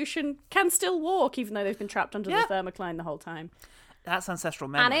evolution, can still walk even though they've been trapped under the thermocline the whole time. That's ancestral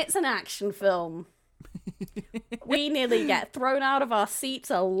memory. And it's an action film. We nearly get thrown out of our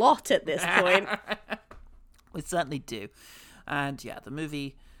seats a lot at this point. We certainly do. And yeah, the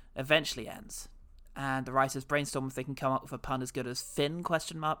movie eventually ends. And the writers brainstorm if they can come up with a pun as good as Finn, ?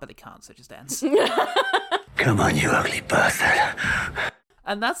 But they can't, so it just ends. Come on, you ugly bastard.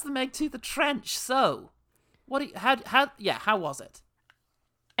 And that's the Meg to the Trench. So, how was it?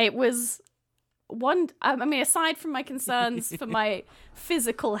 It was aside from my concerns for my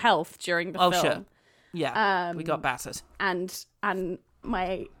physical health during the film. Sure. Yeah, we got battered. And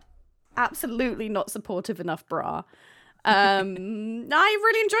my absolutely not supportive enough bra. I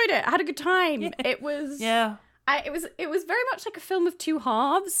really enjoyed it. I had a good time. Yeah. It was it was very much like a film of 2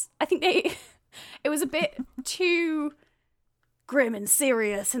 halves. I think it was a bit too grim and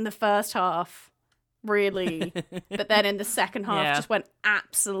serious in the first half, really. But then in the second half just went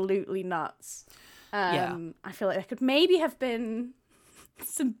absolutely nuts. I feel like there could maybe have been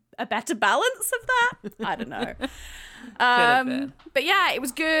a better balance of that. I don't know. But yeah, it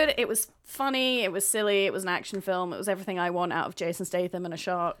was good. It was funny. It was silly. It was an action film. It was everything I want out of Jason Statham and a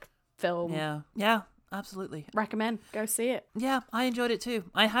shark film. Yeah, absolutely. Recommend. Go see it. Yeah, I enjoyed it too.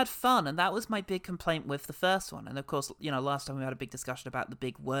 I had fun, and that was my big complaint with the first one. And of course, last time we had a big discussion about the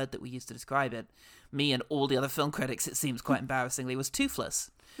big word that we used to describe it. Me and all the other film critics, it seems quite embarrassingly, was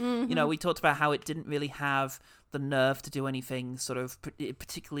toothless. Mm-hmm. We talked about how it didn't really have the nerve to do anything sort of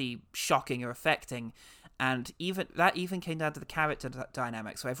particularly shocking or affecting. And even came down to the character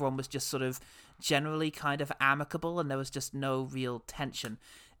dynamics, where everyone was just sort of generally kind of amicable and there was just no real tension.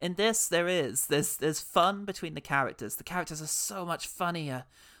 In this, there's fun between the characters. The characters are so much funnier.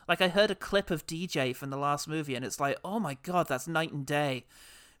 Like, I heard a clip of DJ from the last movie, and it's like, oh my god, that's night and day.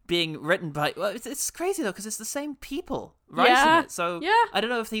 Being written by... Well, it's crazy, though, because it's the same people writing it. So, I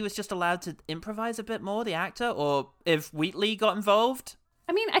don't know if he was just allowed to improvise a bit more, the actor, or if Wheatley got involved.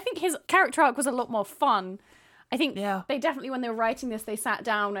 I mean, I think his character arc was a lot more fun. I think they definitely, when they were writing this, they sat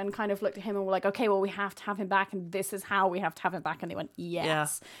down and kind of looked at him and were like, okay, well, we have to have him back, and this is how we have to have him back. And they went, yes.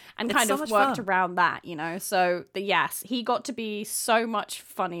 Yeah. And it's kind of worked around that, So, he got to be so much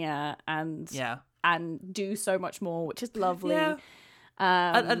funnier and do so much more, which is lovely. Yeah.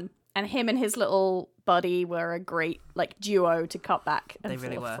 And him and his little buddy were a great, duo to cut back and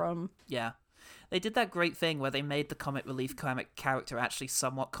forth from. Yeah. they did that great thing where they made the comic relief comic character actually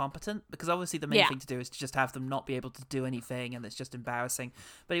somewhat competent, because obviously the main thing to do is to just have them not be able to do anything, and it's just embarrassing.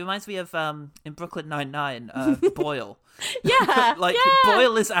 But it reminds me of in Brooklyn Nine-Nine, Boyle.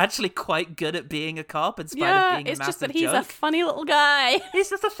 Boyle is actually quite good at being a cop in spite of being a massive joke. It's just that he's a funny little guy. He's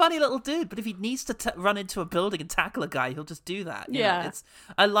just a funny little dude, but if he needs to run into a building and tackle a guy, he'll just do that. You know?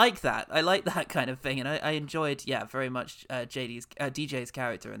 I like that. I like that kind of thing, and I enjoyed, very much DJ's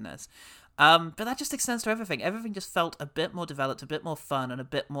character in this. But that just extends to everything. Everything just felt a bit more developed, a bit more fun, and a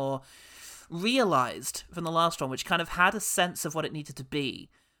bit more realized from the last one, which kind of had a sense of what it needed to be,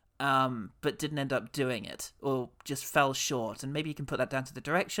 but didn't end up doing it, or just fell short. And maybe you can put that down to the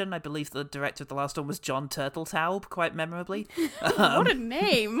direction. I believe the director of the last one was John Turteltaub, quite memorably. What a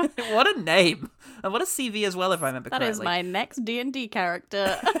name! What a name! And what a CV as well, if I remember correctly. That is my next D&D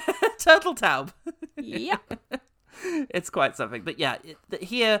character. Turteltaub. Yep. It's quite something. But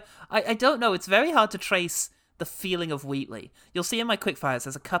here, I don't know. It's very hard to trace the feeling of Wheatley. You'll see in my quickfires,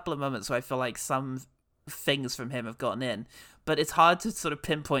 there's a couple of moments where I feel like some things from him have gotten in, but it's hard to sort of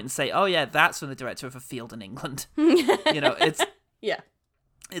pinpoint and say, oh yeah, that's from the director of A Field in England. It's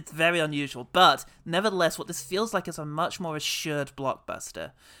it's very unusual, but nevertheless, what this feels like is a much more assured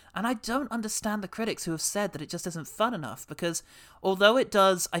blockbuster. And I don't understand the critics who have said that it just isn't fun enough, because although it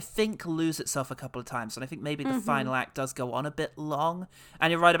does, I think, lose itself a couple of times, and I think maybe the final act does go on a bit long,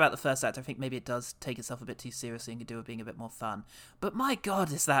 and you're right about the first act, I think maybe it does take itself a bit too seriously and could do with being a bit more fun. But my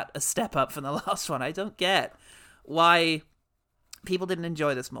god, is that a step up from the last one? I don't get why people didn't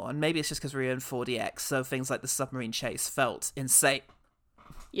enjoy this more, and maybe it's just because we were in 4DX, so things like the submarine chase felt insane.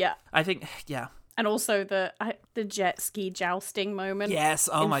 Yeah. I think, And also the jet ski jousting moment. Yes,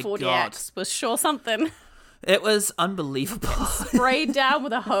 oh my 4DX god. was sure something. It was unbelievable. Sprayed down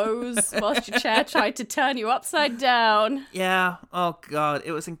with a hose whilst your chair tried to turn you upside down. Yeah, oh god,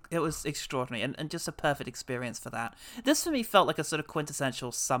 it was extraordinary, and just a perfect experience for that. This for me felt like a sort of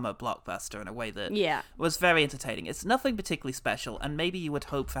quintessential summer blockbuster in a way that was very entertaining. It's nothing particularly special, and maybe you would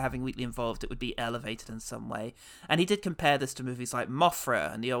hope for having Wheatley involved it would be elevated in some way. And he did compare this to movies like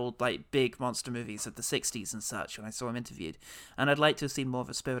Mothra and the old big monster movies of the 60s and such when I saw him interviewed. And I'd like to have seen more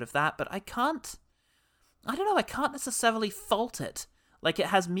of a spirit of that, but I can't necessarily fault it. Like, it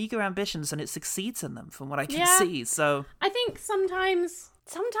has meager ambitions and it succeeds in them from what I can see, so... I think sometimes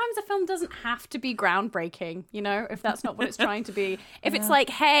a film doesn't have to be groundbreaking, if that's not what it's trying to be. If it's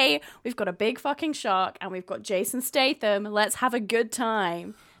like, hey, we've got a big fucking shark and we've got Jason Statham, let's have a good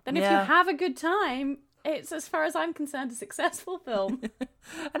time. Then if you have a good time, it's, as far as I'm concerned, a successful film.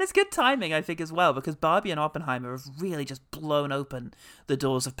 And it's good timing, I think, as well, because Barbie and Oppenheimer have really just blown open the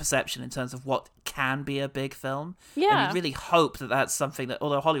doors of perception in terms of what can be a big film. Yeah. And you really hope that that's something that,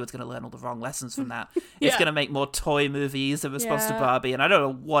 although Hollywood's going to learn all the wrong lessons from that, it's going to make more toy movies in response to Barbie, and I don't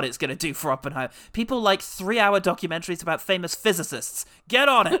know what it's going to do for Oppenheimer. People like 3-hour documentaries about famous physicists. Get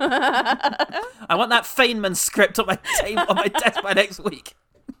on it! I want that Feynman script on my desk by next week.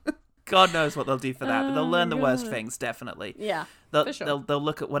 God knows what they'll do for that, but they'll learn the worst things, definitely. Yeah, for sure. They'll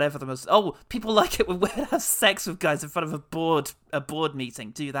look at whatever the most... Oh, people like it when women have sex with guys in front of a board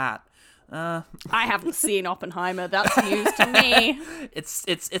meeting. Do that. I haven't seen Oppenheimer. That's news to me.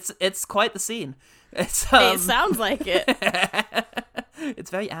 It's quite the scene. It sounds like it.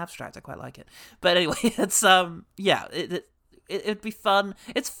 It's very abstract. I quite like it. But anyway, it's it'd be fun.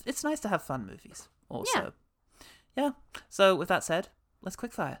 It's nice to have fun movies also. Yeah. So with that said, let's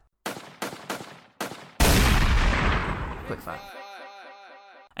quickfire. Quickfire.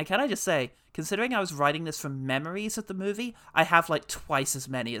 And can I just say, considering I was writing this from memories of the movie, I have twice as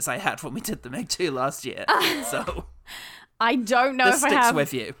many as I had when we did the Meg 2 last year. So I don't know if I have. This sticks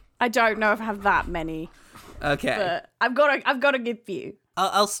with you. I don't know if I have that many. Okay. But I've got to give you.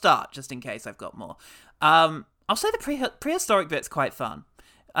 I'll start just in case I've got more. I'll say the prehistoric bit's quite fun.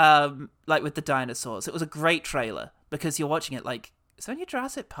 With the dinosaurs. It was a great trailer because you're watching it is there any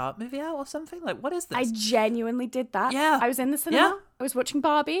Jurassic Park movie out or something? What is this? I genuinely did that. Yeah. I was in the cinema. Yeah. I was watching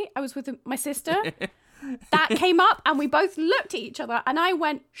Barbie. I was with my sister. That came up and we both looked at each other and I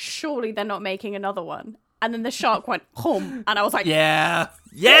went, surely they're not making another one. And then the shark went, home. And I was like, yeah.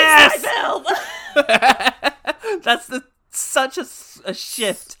 Yes! That's such a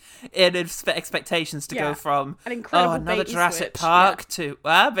shift in expectations to go from an incredible another bait Jurassic switch. Park to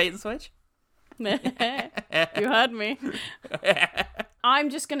bait and switch. You heard me.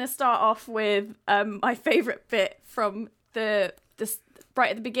 I'm just going to start off with my favourite bit from the right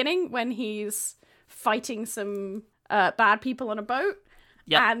at the beginning when he's fighting some bad people on a boat.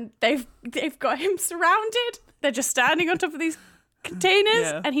 Yep. And they've got him surrounded. They're just standing on top of these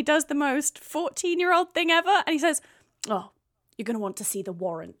containers and he does the most 14-year-old thing ever and he says, oh, you're going to want to see the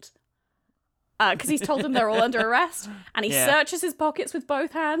warrant. because he's told them they're all under arrest, and he searches his pockets with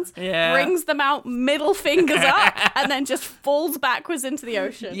both hands, Yeah. brings them out, middle fingers up, and then just falls backwards into the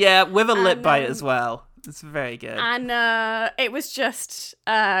ocean. Yeah, with a lip bite as well. It's very good. And it was just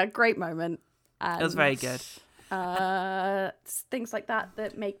a great moment. It was very good. Things like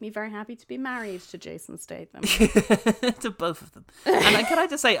that make me very happy to be married to Jason Statham. To both of them. And then, can I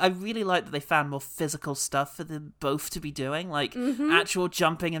just say, I really like that they found more physical stuff for them both to be doing, like actual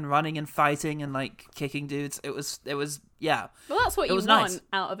jumping and running and fighting and like kicking dudes. It was yeah. Well, that's what It you was want nice.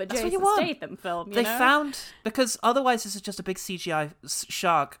 out of a That's what Jason you want. Statham film. They found, because otherwise this is just a big CGI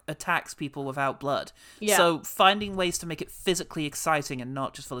shark attacks people without blood. Yeah. So finding ways to make it physically exciting and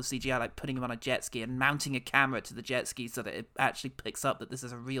not just full of CGI, like putting him on a jet ski and mounting a camera to the jet ski so that it actually picks up that this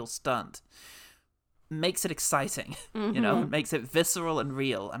is a real stunt, makes it exciting. You know, it makes it visceral and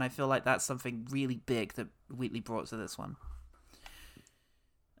real. And I feel like that's something really big that Wheatley brought to this one.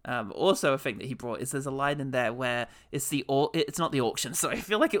 Also, a thing that he brought is there's a line in there where it's not the auction. Sorry, I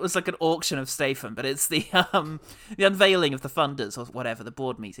feel like it was like an auction of Statham, but it's the unveiling of the funders or whatever, the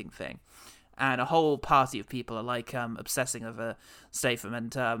board meeting thing, and a whole party of people are like obsessing over Statham,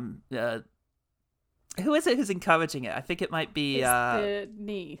 and who is it who's encouraging it? I think it might be It's the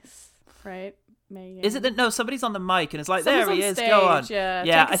niece, right? Megan. Is it that? No, somebody's on the mic and it's like, Someone's there he on is. stage, Go on. yeah.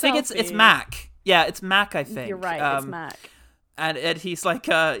 Yeah, Take a I think it's selfie. Mac. Yeah, it's Mac. I think You're right, it's Mac. And he's like,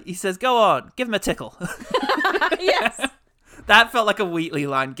 he says, "Go on, give him a tickle." Yes. That felt like a Wheatley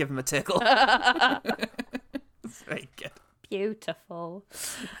line. Give him a tickle. It's very good. Beautiful.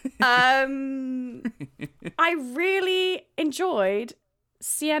 I really enjoyed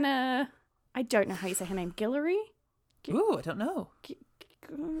Sienna. I don't know how you say her name. Guillory? Ooh, I don't know.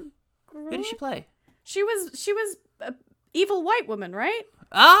 Who did she play? She was a evil white woman, right?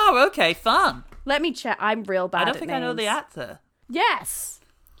 Oh, okay, fun. Let me check. I'm real bad. I don't at think I know names. the actor. Yes.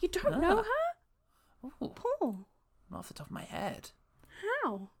 You don't know her? Ooh, Oh, not off the top of my head.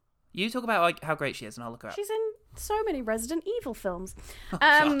 how? You talk about like how great she is, and I'll look her up. She's in so many Resident Evil films.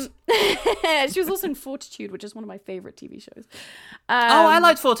 God. She was also in Fortitude, which is one of my favorite TV shows. Oh, I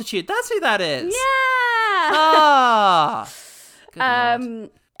liked Fortitude. That's who that is. Yeah. Ah. Good Lord.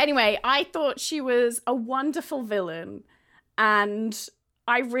 Anyway, I thought she was a wonderful villain, and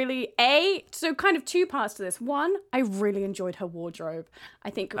I really so kind of two parts to this. One, I really enjoyed her wardrobe. I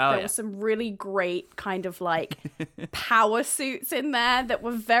think there yeah. was some really great kind of like power suits in there that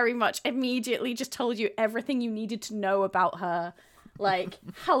were very much immediately just told you everything you needed to know about her. Like,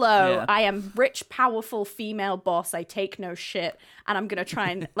 hello, Yeah. I am rich, powerful female boss. I take no shit. And I'm going to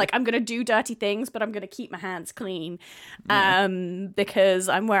try and, like, I'm going to do dirty things, but I'm going to keep my hands clean. Because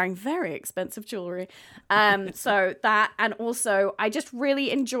I'm wearing very expensive jewelry. So that, and also, I just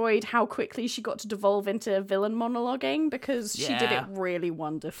really enjoyed how quickly she got to devolve into villain monologuing because she did it Yeah. really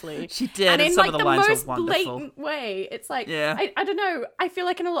wonderfully. She did, And and in, some like, of the the lines were most wonderful. blatant way. It's like, Yeah. I don't know. I feel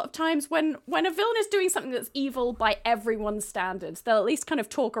like in a lot of times when a villain is doing something that's evil by everyone's standards, they'll at least kind of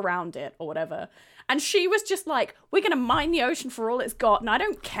talk around it or whatever. And she was just like, we're going to mine the ocean for all it's got, and I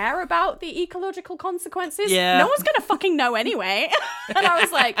don't care about the ecological consequences. Yeah. No one's going to fucking know anyway. And I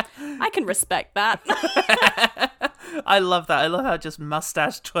was like, I can respect that. I love that. I love how just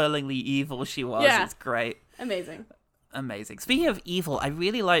mustache twirlingly evil she was. Yeah. It's great. Amazing. Speaking of evil, I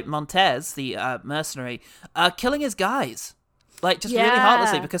really like Montez, the mercenary, killing his guys. Like, just really Yeah.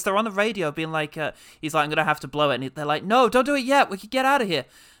 heartlessly, because they're on the radio being like, he's like, I'm going to have to blow it. And they're like, no, don't do it yet. We could get out of here.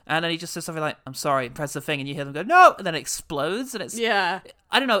 And then he just says something like, I'm sorry, and press the thing, and you hear them go, no! And then it explodes, and it's... Yeah.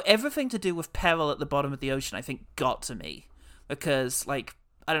 I don't know, everything to do with peril at the bottom of the ocean, I think, got to me. Because, like,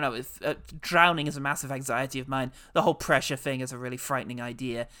 I don't know, if drowning is a massive anxiety of mine. The whole pressure thing is a really frightening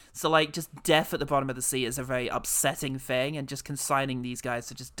idea. So, like, just death at the bottom of the sea is a very upsetting thing, and just consigning these guys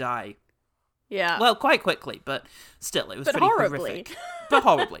to just die. Yeah. Well, quite quickly, but still, it was But pretty horribly. horrific. But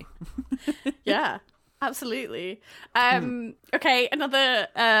horribly. Yeah, absolutely. Okay, another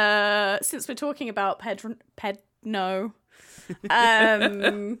since we're talking about Pedno,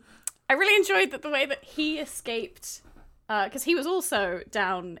 I really enjoyed the way that he escaped, because he was also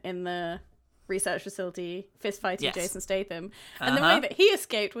down in the research facility fist fighting Yes. Jason Statham, and the way that he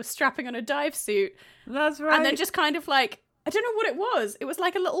escaped was strapping on a dive suit. That's right. And then just kind of like, I don't know what it was. It was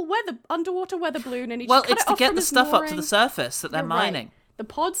like a little underwater weather balloon, and he Well, just cut it's it to off get from the his stuff up to the mooring. surface that they're You're right. mining. The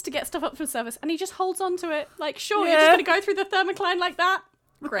pods to get stuff up to the surface, and he just holds on to it. Like, sure, you're Yeah. just going to go through the thermocline like that?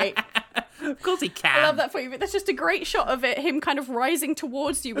 Great. Of course he can. I love that for you. But there's just a great shot of it, him kind of rising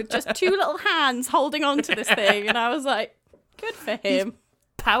towards you with just two little hands holding on to this thing. And I was like, good for him.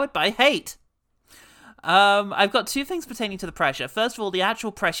 Powered by hate. I've got two things pertaining to the pressure. First of all, the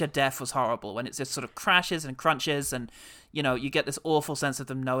actual pressure death was horrible when it just sort of crashes and crunches, and you get this awful sense of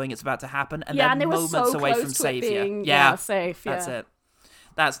them knowing it's about to happen, and they're and they were moments so away close from to it savior. being, safe. That's it.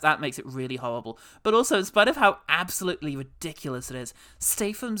 That makes it really horrible. But also, in spite of how absolutely ridiculous it is,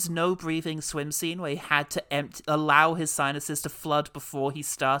 Statham's no-breathing swim scene where he had to allow his sinuses to flood before he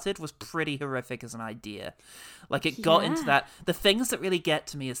started was pretty horrific as an idea. Like, it got into that. The things that really get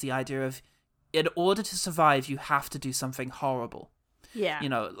to me is the idea of, in order to survive, you have to do something horrible. Yeah.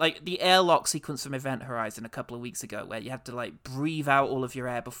 Like the airlock sequence from Event Horizon a couple of weeks ago, where you have to, like, breathe out all of your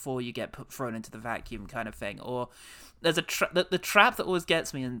air before you get thrown into the vacuum kind of thing. Or there's the trap that always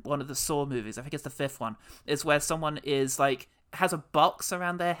gets me in one of the Saw movies, I think it's the 5th one, is where someone is, like, has a box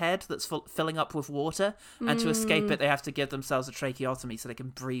around their head that's filling up with water, and to escape it, they have to give themselves a tracheotomy so they can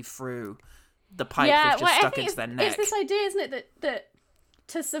breathe through the pipe they've just stuck into their neck. It's this idea, isn't it, that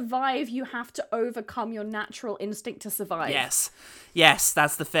to survive, you have to overcome your natural instinct to survive. Yes,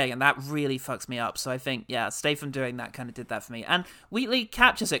 that's the thing, and that really fucks me up. So I think, Statham doing that kind of did that for me, and Wheatley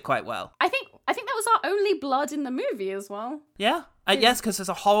captures it quite well. I think that was our only blood in the movie as well. Yeah, yes, because there's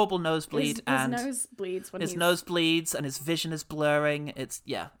a horrible nosebleed, his nose bleeds when his nose bleeds, and his vision is blurring. It's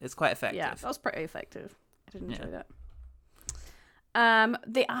quite effective. Yeah, that was pretty effective. I did enjoy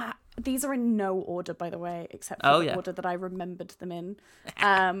that. These are in no order, by the way, except for the order that I remembered them in.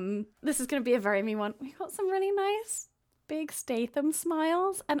 This is going to be a very me one. We got some really nice big Statham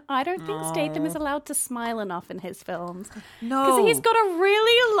smiles, and I don't think Statham is allowed to smile enough in his films. No. Because he's got a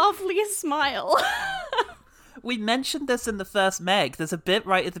really lovely smile. We mentioned this in the first Meg. There's a bit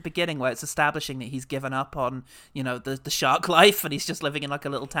right at the beginning where it's establishing that he's given up on, the shark life, and he's just living in like a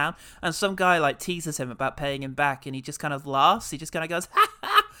little town. And some guy like teases him about paying him back, and he just kind of laughs. He just kind of goes, ha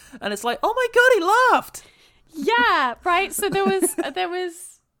ha, and it's like, oh my god, he laughed. Yeah, right. So there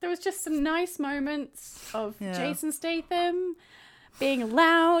was just some nice moments of Jason Statham being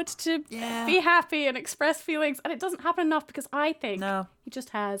allowed to be happy and express feelings, and it doesn't happen enough because I think he just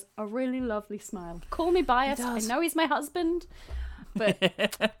has a really lovely smile. Call me biased, I know he's my husband, but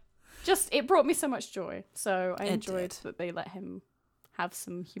it brought me so much joy. So I enjoyed that they let him have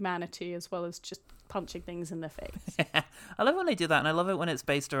some humanity as well as just punching things in the face. I love when they do that, and I love it when it's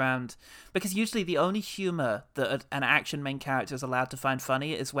based around, because usually the only humor that an action main character is allowed to find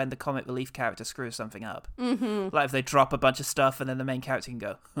funny is when the comic relief character screws something up. Mm-hmm. Like if they drop a bunch of stuff and then the main character can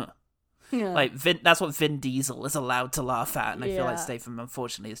go, huh. Yeah. Like that's what Vin Diesel is allowed to laugh at, and I feel like Statham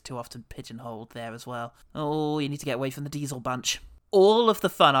unfortunately is too often pigeonholed there as well. Oh, you need to get away from the Diesel bunch. All of the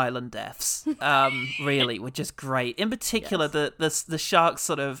Fun Island deaths, really, were just great. In particular, the shark's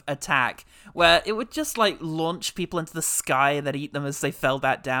sort of attack, where it would just, like, launch people into the sky and then eat them as they fell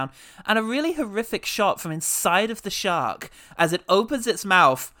back down. And a really horrific shot from inside of the shark, as it opens its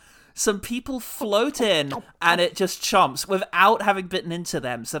mouth, some people float in, and it just chomps without having bitten into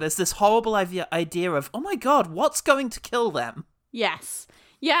them. So there's this horrible idea of, oh my god, what's going to kill them? Yes.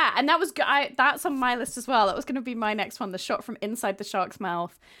 Yeah, and that was that's on my list as well. That was going to be my next one, the shot from inside the shark's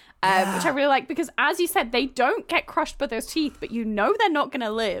mouth, which I really like because, as you said, they don't get crushed by those teeth, but you know they're not going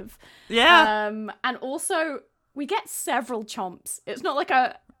to live. Yeah. And also, we get several chomps. It's not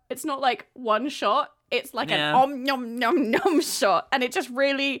like one shot. It's like an nom nom nom shot, and it just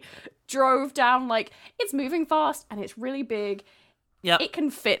really drove down. Like, it's moving fast and it's really big. Yep. It can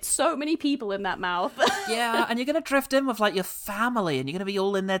fit so many people in that mouth. Yeah, and you're going to drift in with, like, your family, and you're going to be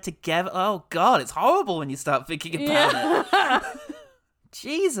all in there together. Oh, God, it's horrible when you start thinking about it.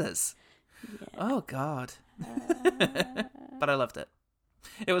 Jesus. Yeah. Oh, God. But I loved it.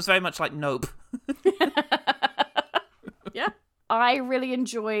 It was very much like Nope. Yeah. I really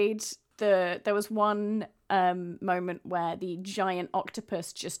enjoyed there was one moment where the giant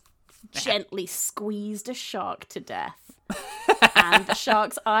octopus just gently squeezed a shark to death. And the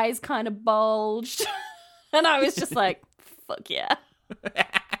shark's eyes kind of bulged. And I was just like, fuck yeah.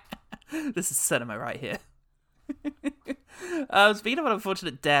 This is cinema right here. Speaking of an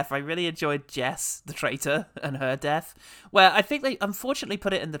unfortunate death, I really enjoyed Jess, the traitor, and her death, where I think they unfortunately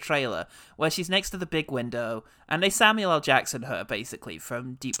put it in the trailer, where she's next to the big window, and they Samuel L. Jackson her, basically,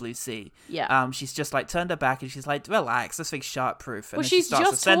 from Deep Blue Sea. Yeah. She's just, like, turned her back, and she's like, relax, this thing's shark-proof. And well, she's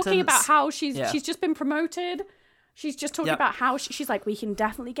just talking about how she's just been promoted. She's just talking about how she's like, we can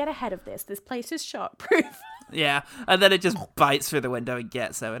definitely get ahead of this. This place is shark-proof. Yeah, and then it just bites through the window and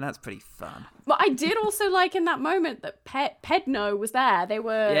gets her, and that's pretty fun. But I did also like in that moment that Pedno was there. They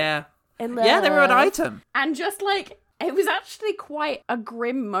were they were an item. And just like, it was actually quite a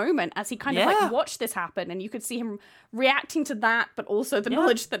grim moment as he kind of like watched this happen, and you could see him reacting to that, but also the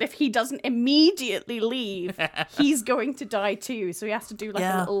knowledge that if he doesn't immediately leave, he's going to die too. So he has to do like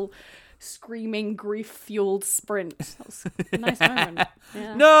a little screaming, grief-fueled sprint. That was a nice moment.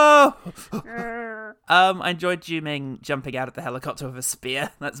 Yeah. No! I enjoyed Ju-Ming jumping out of the helicopter with a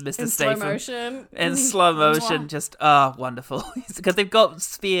spear. That's Mr. In Statham. slow motion. In slow motion, just, wonderful. Because they've got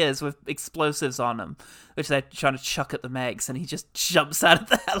spears with explosives on them, which they're trying to chuck at the Megs, and he just jumps out of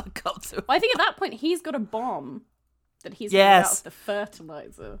the helicopter. Well, I think at that point, he's got a bomb that he's made out of the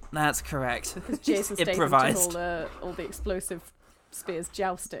fertilizer. That's correct. Because Jason Statham Improvised. took all the explosive spears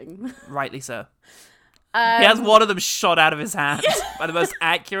jousting. Rightly so. He has one of them shot out of his hand by the most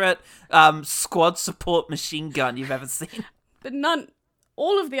accurate squad support machine gun you've ever seen. But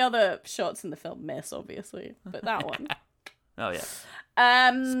all of the other shots in the film miss, obviously. But that one. Oh, yeah.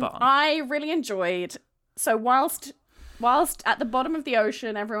 Spot on. I really enjoyed. So whilst at the bottom of the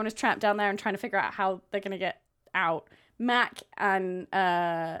ocean, everyone is trapped down there and trying to figure out how they're going to get out, Mac and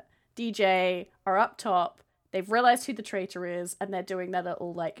DJ are up top. They've realized who the traitor is, and they're doing their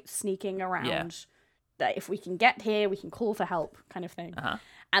little, like, sneaking around. Yeah. That if we can get here, we can call for help kind of thing. Uh-huh.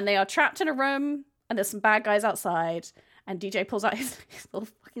 And they are trapped in a room, and there's some bad guys outside, and DJ pulls out his little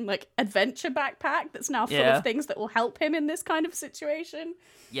fucking, like, adventure backpack that's now full of things that will help him in this kind of situation.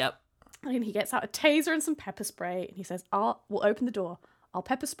 Yep. And he gets out a taser and some pepper spray, and he says, we'll open the door. I'll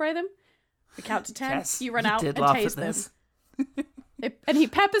pepper spray them. We count to 10. Yes, you run you out did and laugh tase at them. And he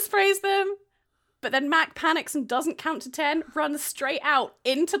pepper sprays them, but then Mac panics and doesn't count to 10, runs straight out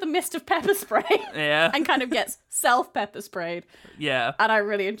into the mist of pepper spray. Yeah. And kind of gets self-pepper sprayed. Yeah. And I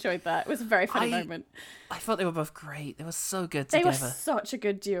really enjoyed that. It was a very funny moment. I thought they were both great. They were so good together. They were such a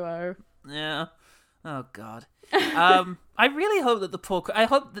good duo. Yeah. Oh, God. I really hope that I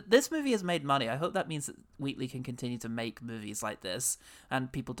hope that this movie has made money. I hope that means that Wheatley can continue to make movies like this,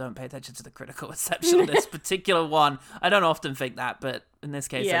 and people don't pay attention to the critical reception of this particular one. I don't often think that, but in this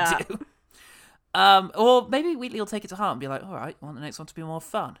case, I do. Or maybe Wheatley will take it to heart and be like, all right, I want the next one to be more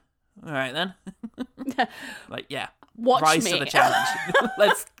fun. All right, then. Like, yeah. Rise to the challenge.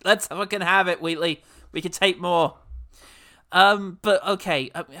 Let's fucking have it, Wheatley. We can take more. But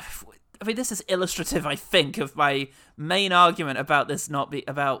okay. I mean, this is illustrative, I think, of my main argument about this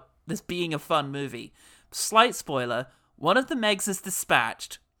about this being a fun movie. Slight spoiler: one of the Megs is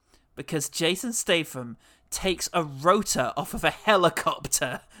dispatched because Jason Statham takes a rotor off of a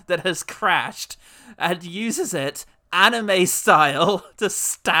helicopter that has crashed and uses it anime style to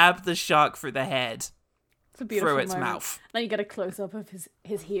stab the shark through the head. It's a beautiful through its moment. mouth. Then you get a close up of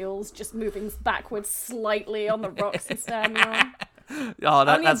his heels just moving backwards slightly on the rocks he's standing on. Oh,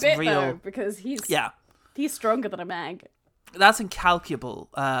 Only that's a bit, real. though, because he's stronger than a mag. That's incalculable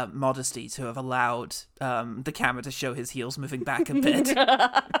modesty to have allowed the camera to show his heels moving back a bit.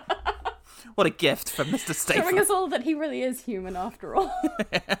 What a gift from Mr. Statham. Showing us all that he really is human after all.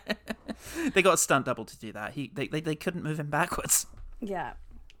 They got a stunt double to do that. They couldn't move him backwards. Yeah.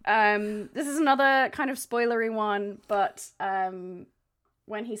 This is another kind of spoilery one, but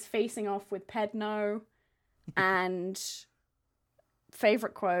when he's facing off with Pedno, and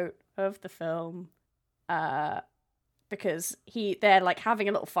favorite quote of the film, because they're like having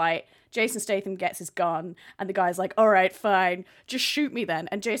a little fight. Jason Statham gets his gun, and the guy's like, all right, fine, just shoot me then.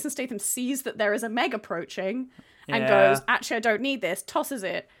 And Jason Statham sees that there is a Meg approaching and goes, actually, I don't need this, tosses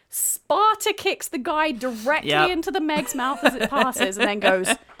it. Sparta kicks the guy directly into the Meg's mouth as it passes, and then goes,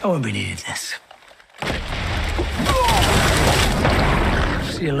 I won't be needing this.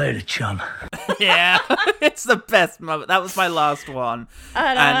 See you later, chum. Yeah, it's the best moment. That was my last one.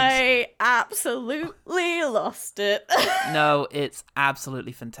 And I absolutely lost it. No, it's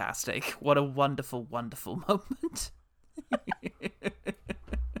absolutely fantastic. What a wonderful, wonderful moment.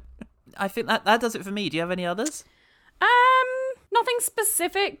 I think that does it for me. Do you have any others? Nothing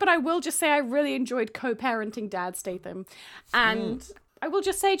specific, but I will just say I really enjoyed co-parenting Dad Statham. And I will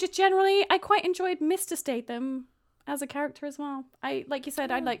just say, just generally, I quite enjoyed Mr. Statham as a character as well. Like you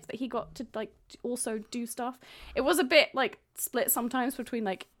said, I liked that he got to like also do stuff. It was a bit like split sometimes between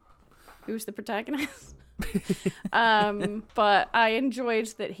like who's the protagonist. But I enjoyed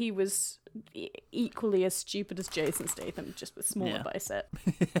that he was equally as stupid as Jason Statham, just with smaller bicep.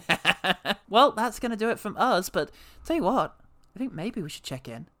 Well, that's going to do it from us, but tell you what, I think maybe we should check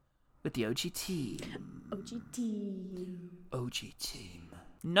in with the OG team. OG team.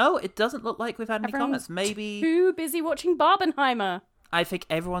 No, it doesn't look like we've had any comments. Maybe too busy watching Barbenheimer. I think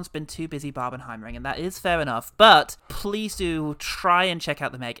everyone's been too busy Barbenheimering, and that is fair enough. But please do try and check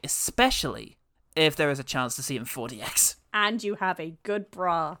out the Meg, especially if there is a chance to see it in 4DX. And you have a good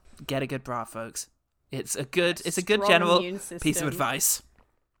bra. Get a good bra, folks. It's a good Strong general immune piece of system. advice.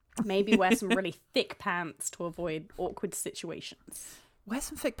 Maybe wear some really thick pants to avoid awkward situations. Wear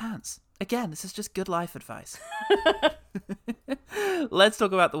some thick pants. Again, this is just good life advice. Let's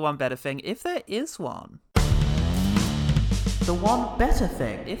talk about the one better thing, if there is one. The one better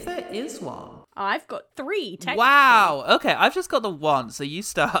thing, if there is one. I've got 3, technically. Wow! Okay, I've just got the one, so you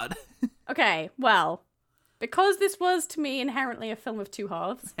start. Okay, well, because this was, to me, inherently a film of 2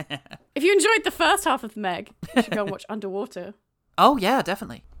 halves, if you enjoyed the first half of Meg, you should go and watch Underwater. Oh, yeah,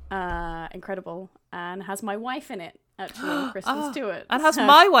 definitely. Incredible. And has my wife in it, actually, Kristen Stewart. And has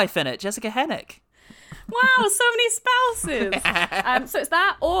my wife in it, Jessica Hennick. Wow, so many spouses. So it's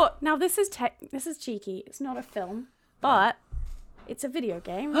that, or now this is cheeky. It's not a film, but it's a video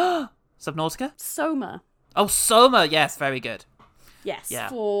game. Subnautica? Soma. Oh, Soma. Yes, very good. Yes, Yeah.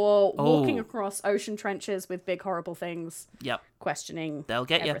 for walking across ocean trenches with big horrible things. Yep. Questioning. They'll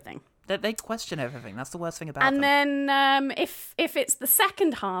get everything. you. They question everything. That's the worst thing about And them. then, if it's the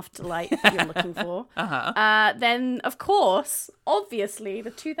second half delight that you're looking for, then of course, obviously,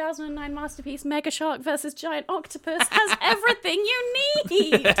 the 2009 masterpiece Mega Shark vs. Giant Octopus has everything you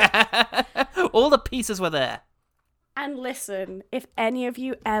need. All the pieces were there. And listen, if any of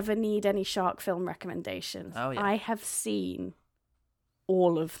you ever need any shark film recommendations, I have seen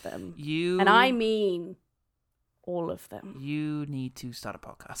all of them. And I mean all of them. You need to start a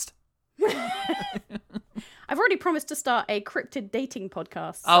podcast. I've already promised to start a cryptid dating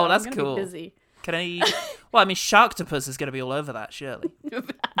podcast. So Oh, that's I'm gonna cool. Be busy. Can I? Well, I mean, Sharktopus is going to be all over that, surely.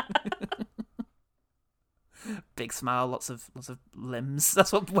 Big smile, lots of limbs.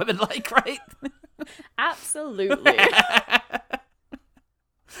 That's what women like, right? Absolutely.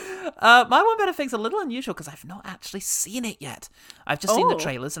 My one better thing's a little unusual because I've not actually seen it yet. I've just seen the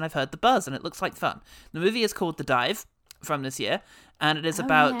trailers and I've heard the buzz, and it looks like fun. The movie is called The Dive, from this year, and it is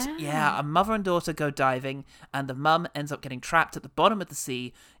about a mother and daughter go diving, and the mum ends up getting trapped at the bottom of the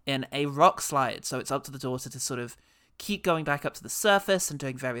sea in a rock slide. So it's up to the daughter to sort of keep going back up to the surface and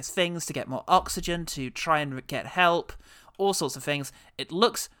doing various things to get more oxygen, to try and get help, all sorts of things. It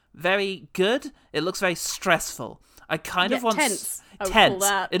looks very good. It looks very stressful. I kind of want tense. Tense.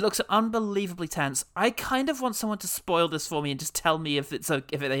 It looks unbelievably tense. I kind of want someone to spoil this for me and just tell me if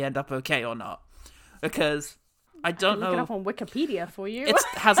they end up okay or not, because I don't know. Look it up on Wikipedia for you. It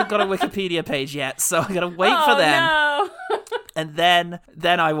hasn't got a Wikipedia page yet, so I'm gonna wait for them. No. And then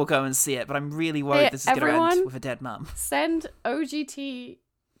I will go and see it. But I'm really worried this is gonna end with a dead mum. Send OGT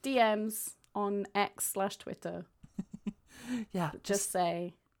DMs on X/Twitter. Yeah, just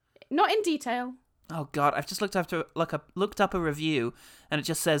say, not in detail. Oh God, I've just looked up a review, and it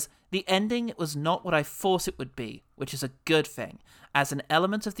just says the ending was not what I thought it would be, which is a good thing, as an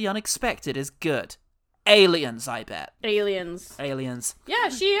element of the unexpected is good. Aliens, I bet. Aliens. Yeah,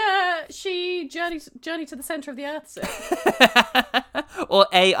 she journeyed to the center of the earth. So. Or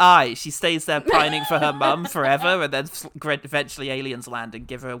AI. She stays there pining for her mum forever, and then eventually aliens land and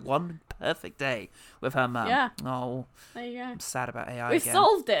give her one perfect day with her mum. Yeah. Oh, there you go. I'm sad about AI. We've again.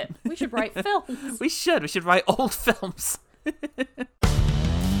 solved it. We should write films. We should write old films. The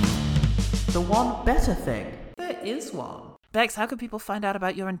one better thing. There is one. Bex, how can people find out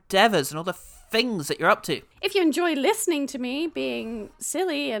about your endeavours and all the things that you're up to? If you enjoy listening to me being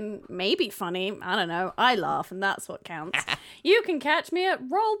silly and maybe funny, I don't know, I laugh and that's what counts. You can catch me at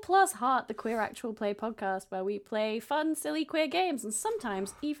Roll Plus Heart, the queer actual play podcast, where we play fun, silly queer games and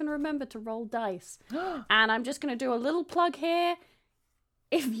sometimes even remember to roll dice. And I'm just going to do a little plug here.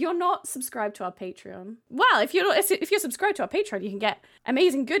 If you're not subscribed to our Patreon, well, if you're subscribed to our Patreon, you can get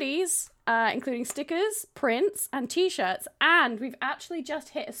amazing goodies, including stickers, prints, and T-shirts. And we've actually just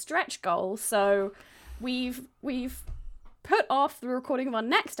hit a stretch goal, so we've put off the recording of our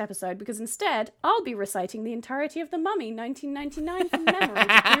next episode because instead I'll be reciting the entirety of The Mummy 1999 from memory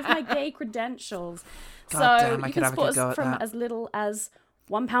to prove my gay credentials. God so damn, I you could can have a support good go us at from that. as little as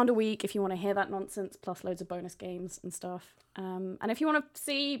 £1 a week if you want to hear that nonsense, plus loads of bonus games and stuff. And if you want to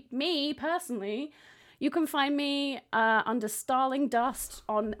see me personally, you can find me under Starling Dust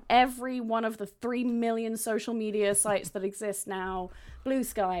on every one of the 3 million social media sites that exist now. Blue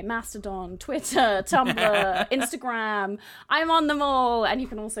Sky, Mastodon, Twitter, Tumblr, Instagram. I'm on them all. And you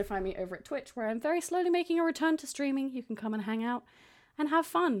can also find me over at Twitch, where I'm very slowly making a return to streaming. You can come and hang out and have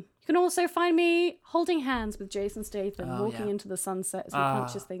fun. You can also find me holding hands with Jason Statham, walking into the sunset as he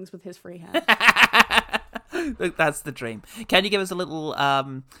punches things with his free hand. That's the dream. Can you give us a little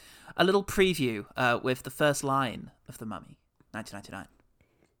preview with the first line of The Mummy, 1999?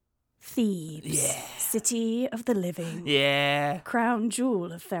 Thebes, city of the living. Yeah. Crown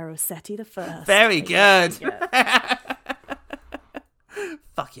jewel of Pharaoh Seti I. Very good.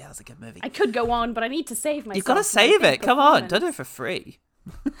 Fuck yeah, that's a good movie. I could go on, but I need to save myself. You've got to save it. Come on, don't do it for free.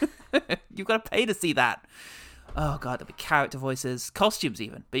 You've got to pay to see that. Oh god, there'll be character voices, costumes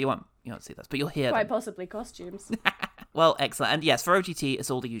even, but you won't see those, but you'll hear Quite them. possibly costumes. Well, excellent. And yes, for OGT,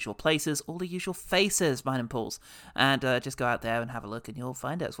 it's all the usual places, all the usual faces, mine and Paul's. And just go out there and have a look and you'll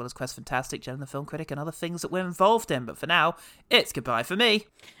find it, as well as Quest Fantastic, Jen the Film Critic, and other things that we're involved in. But for now, it's goodbye for me.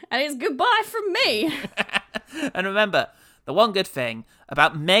 And it's goodbye from me. And remember, the one good thing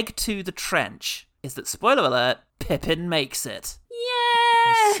about Meg to the Trench is that, spoiler alert, Pippin makes it. Yay!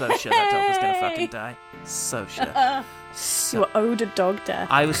 I'm so sure that dog was going to fucking die. So sure. You were owed a dog death.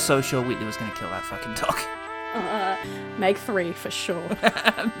 I was so sure Wheatley was going to kill that fucking dog. Meg 3 for sure.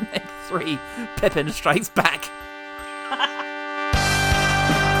 Meg 3, Pippin Strikes Back.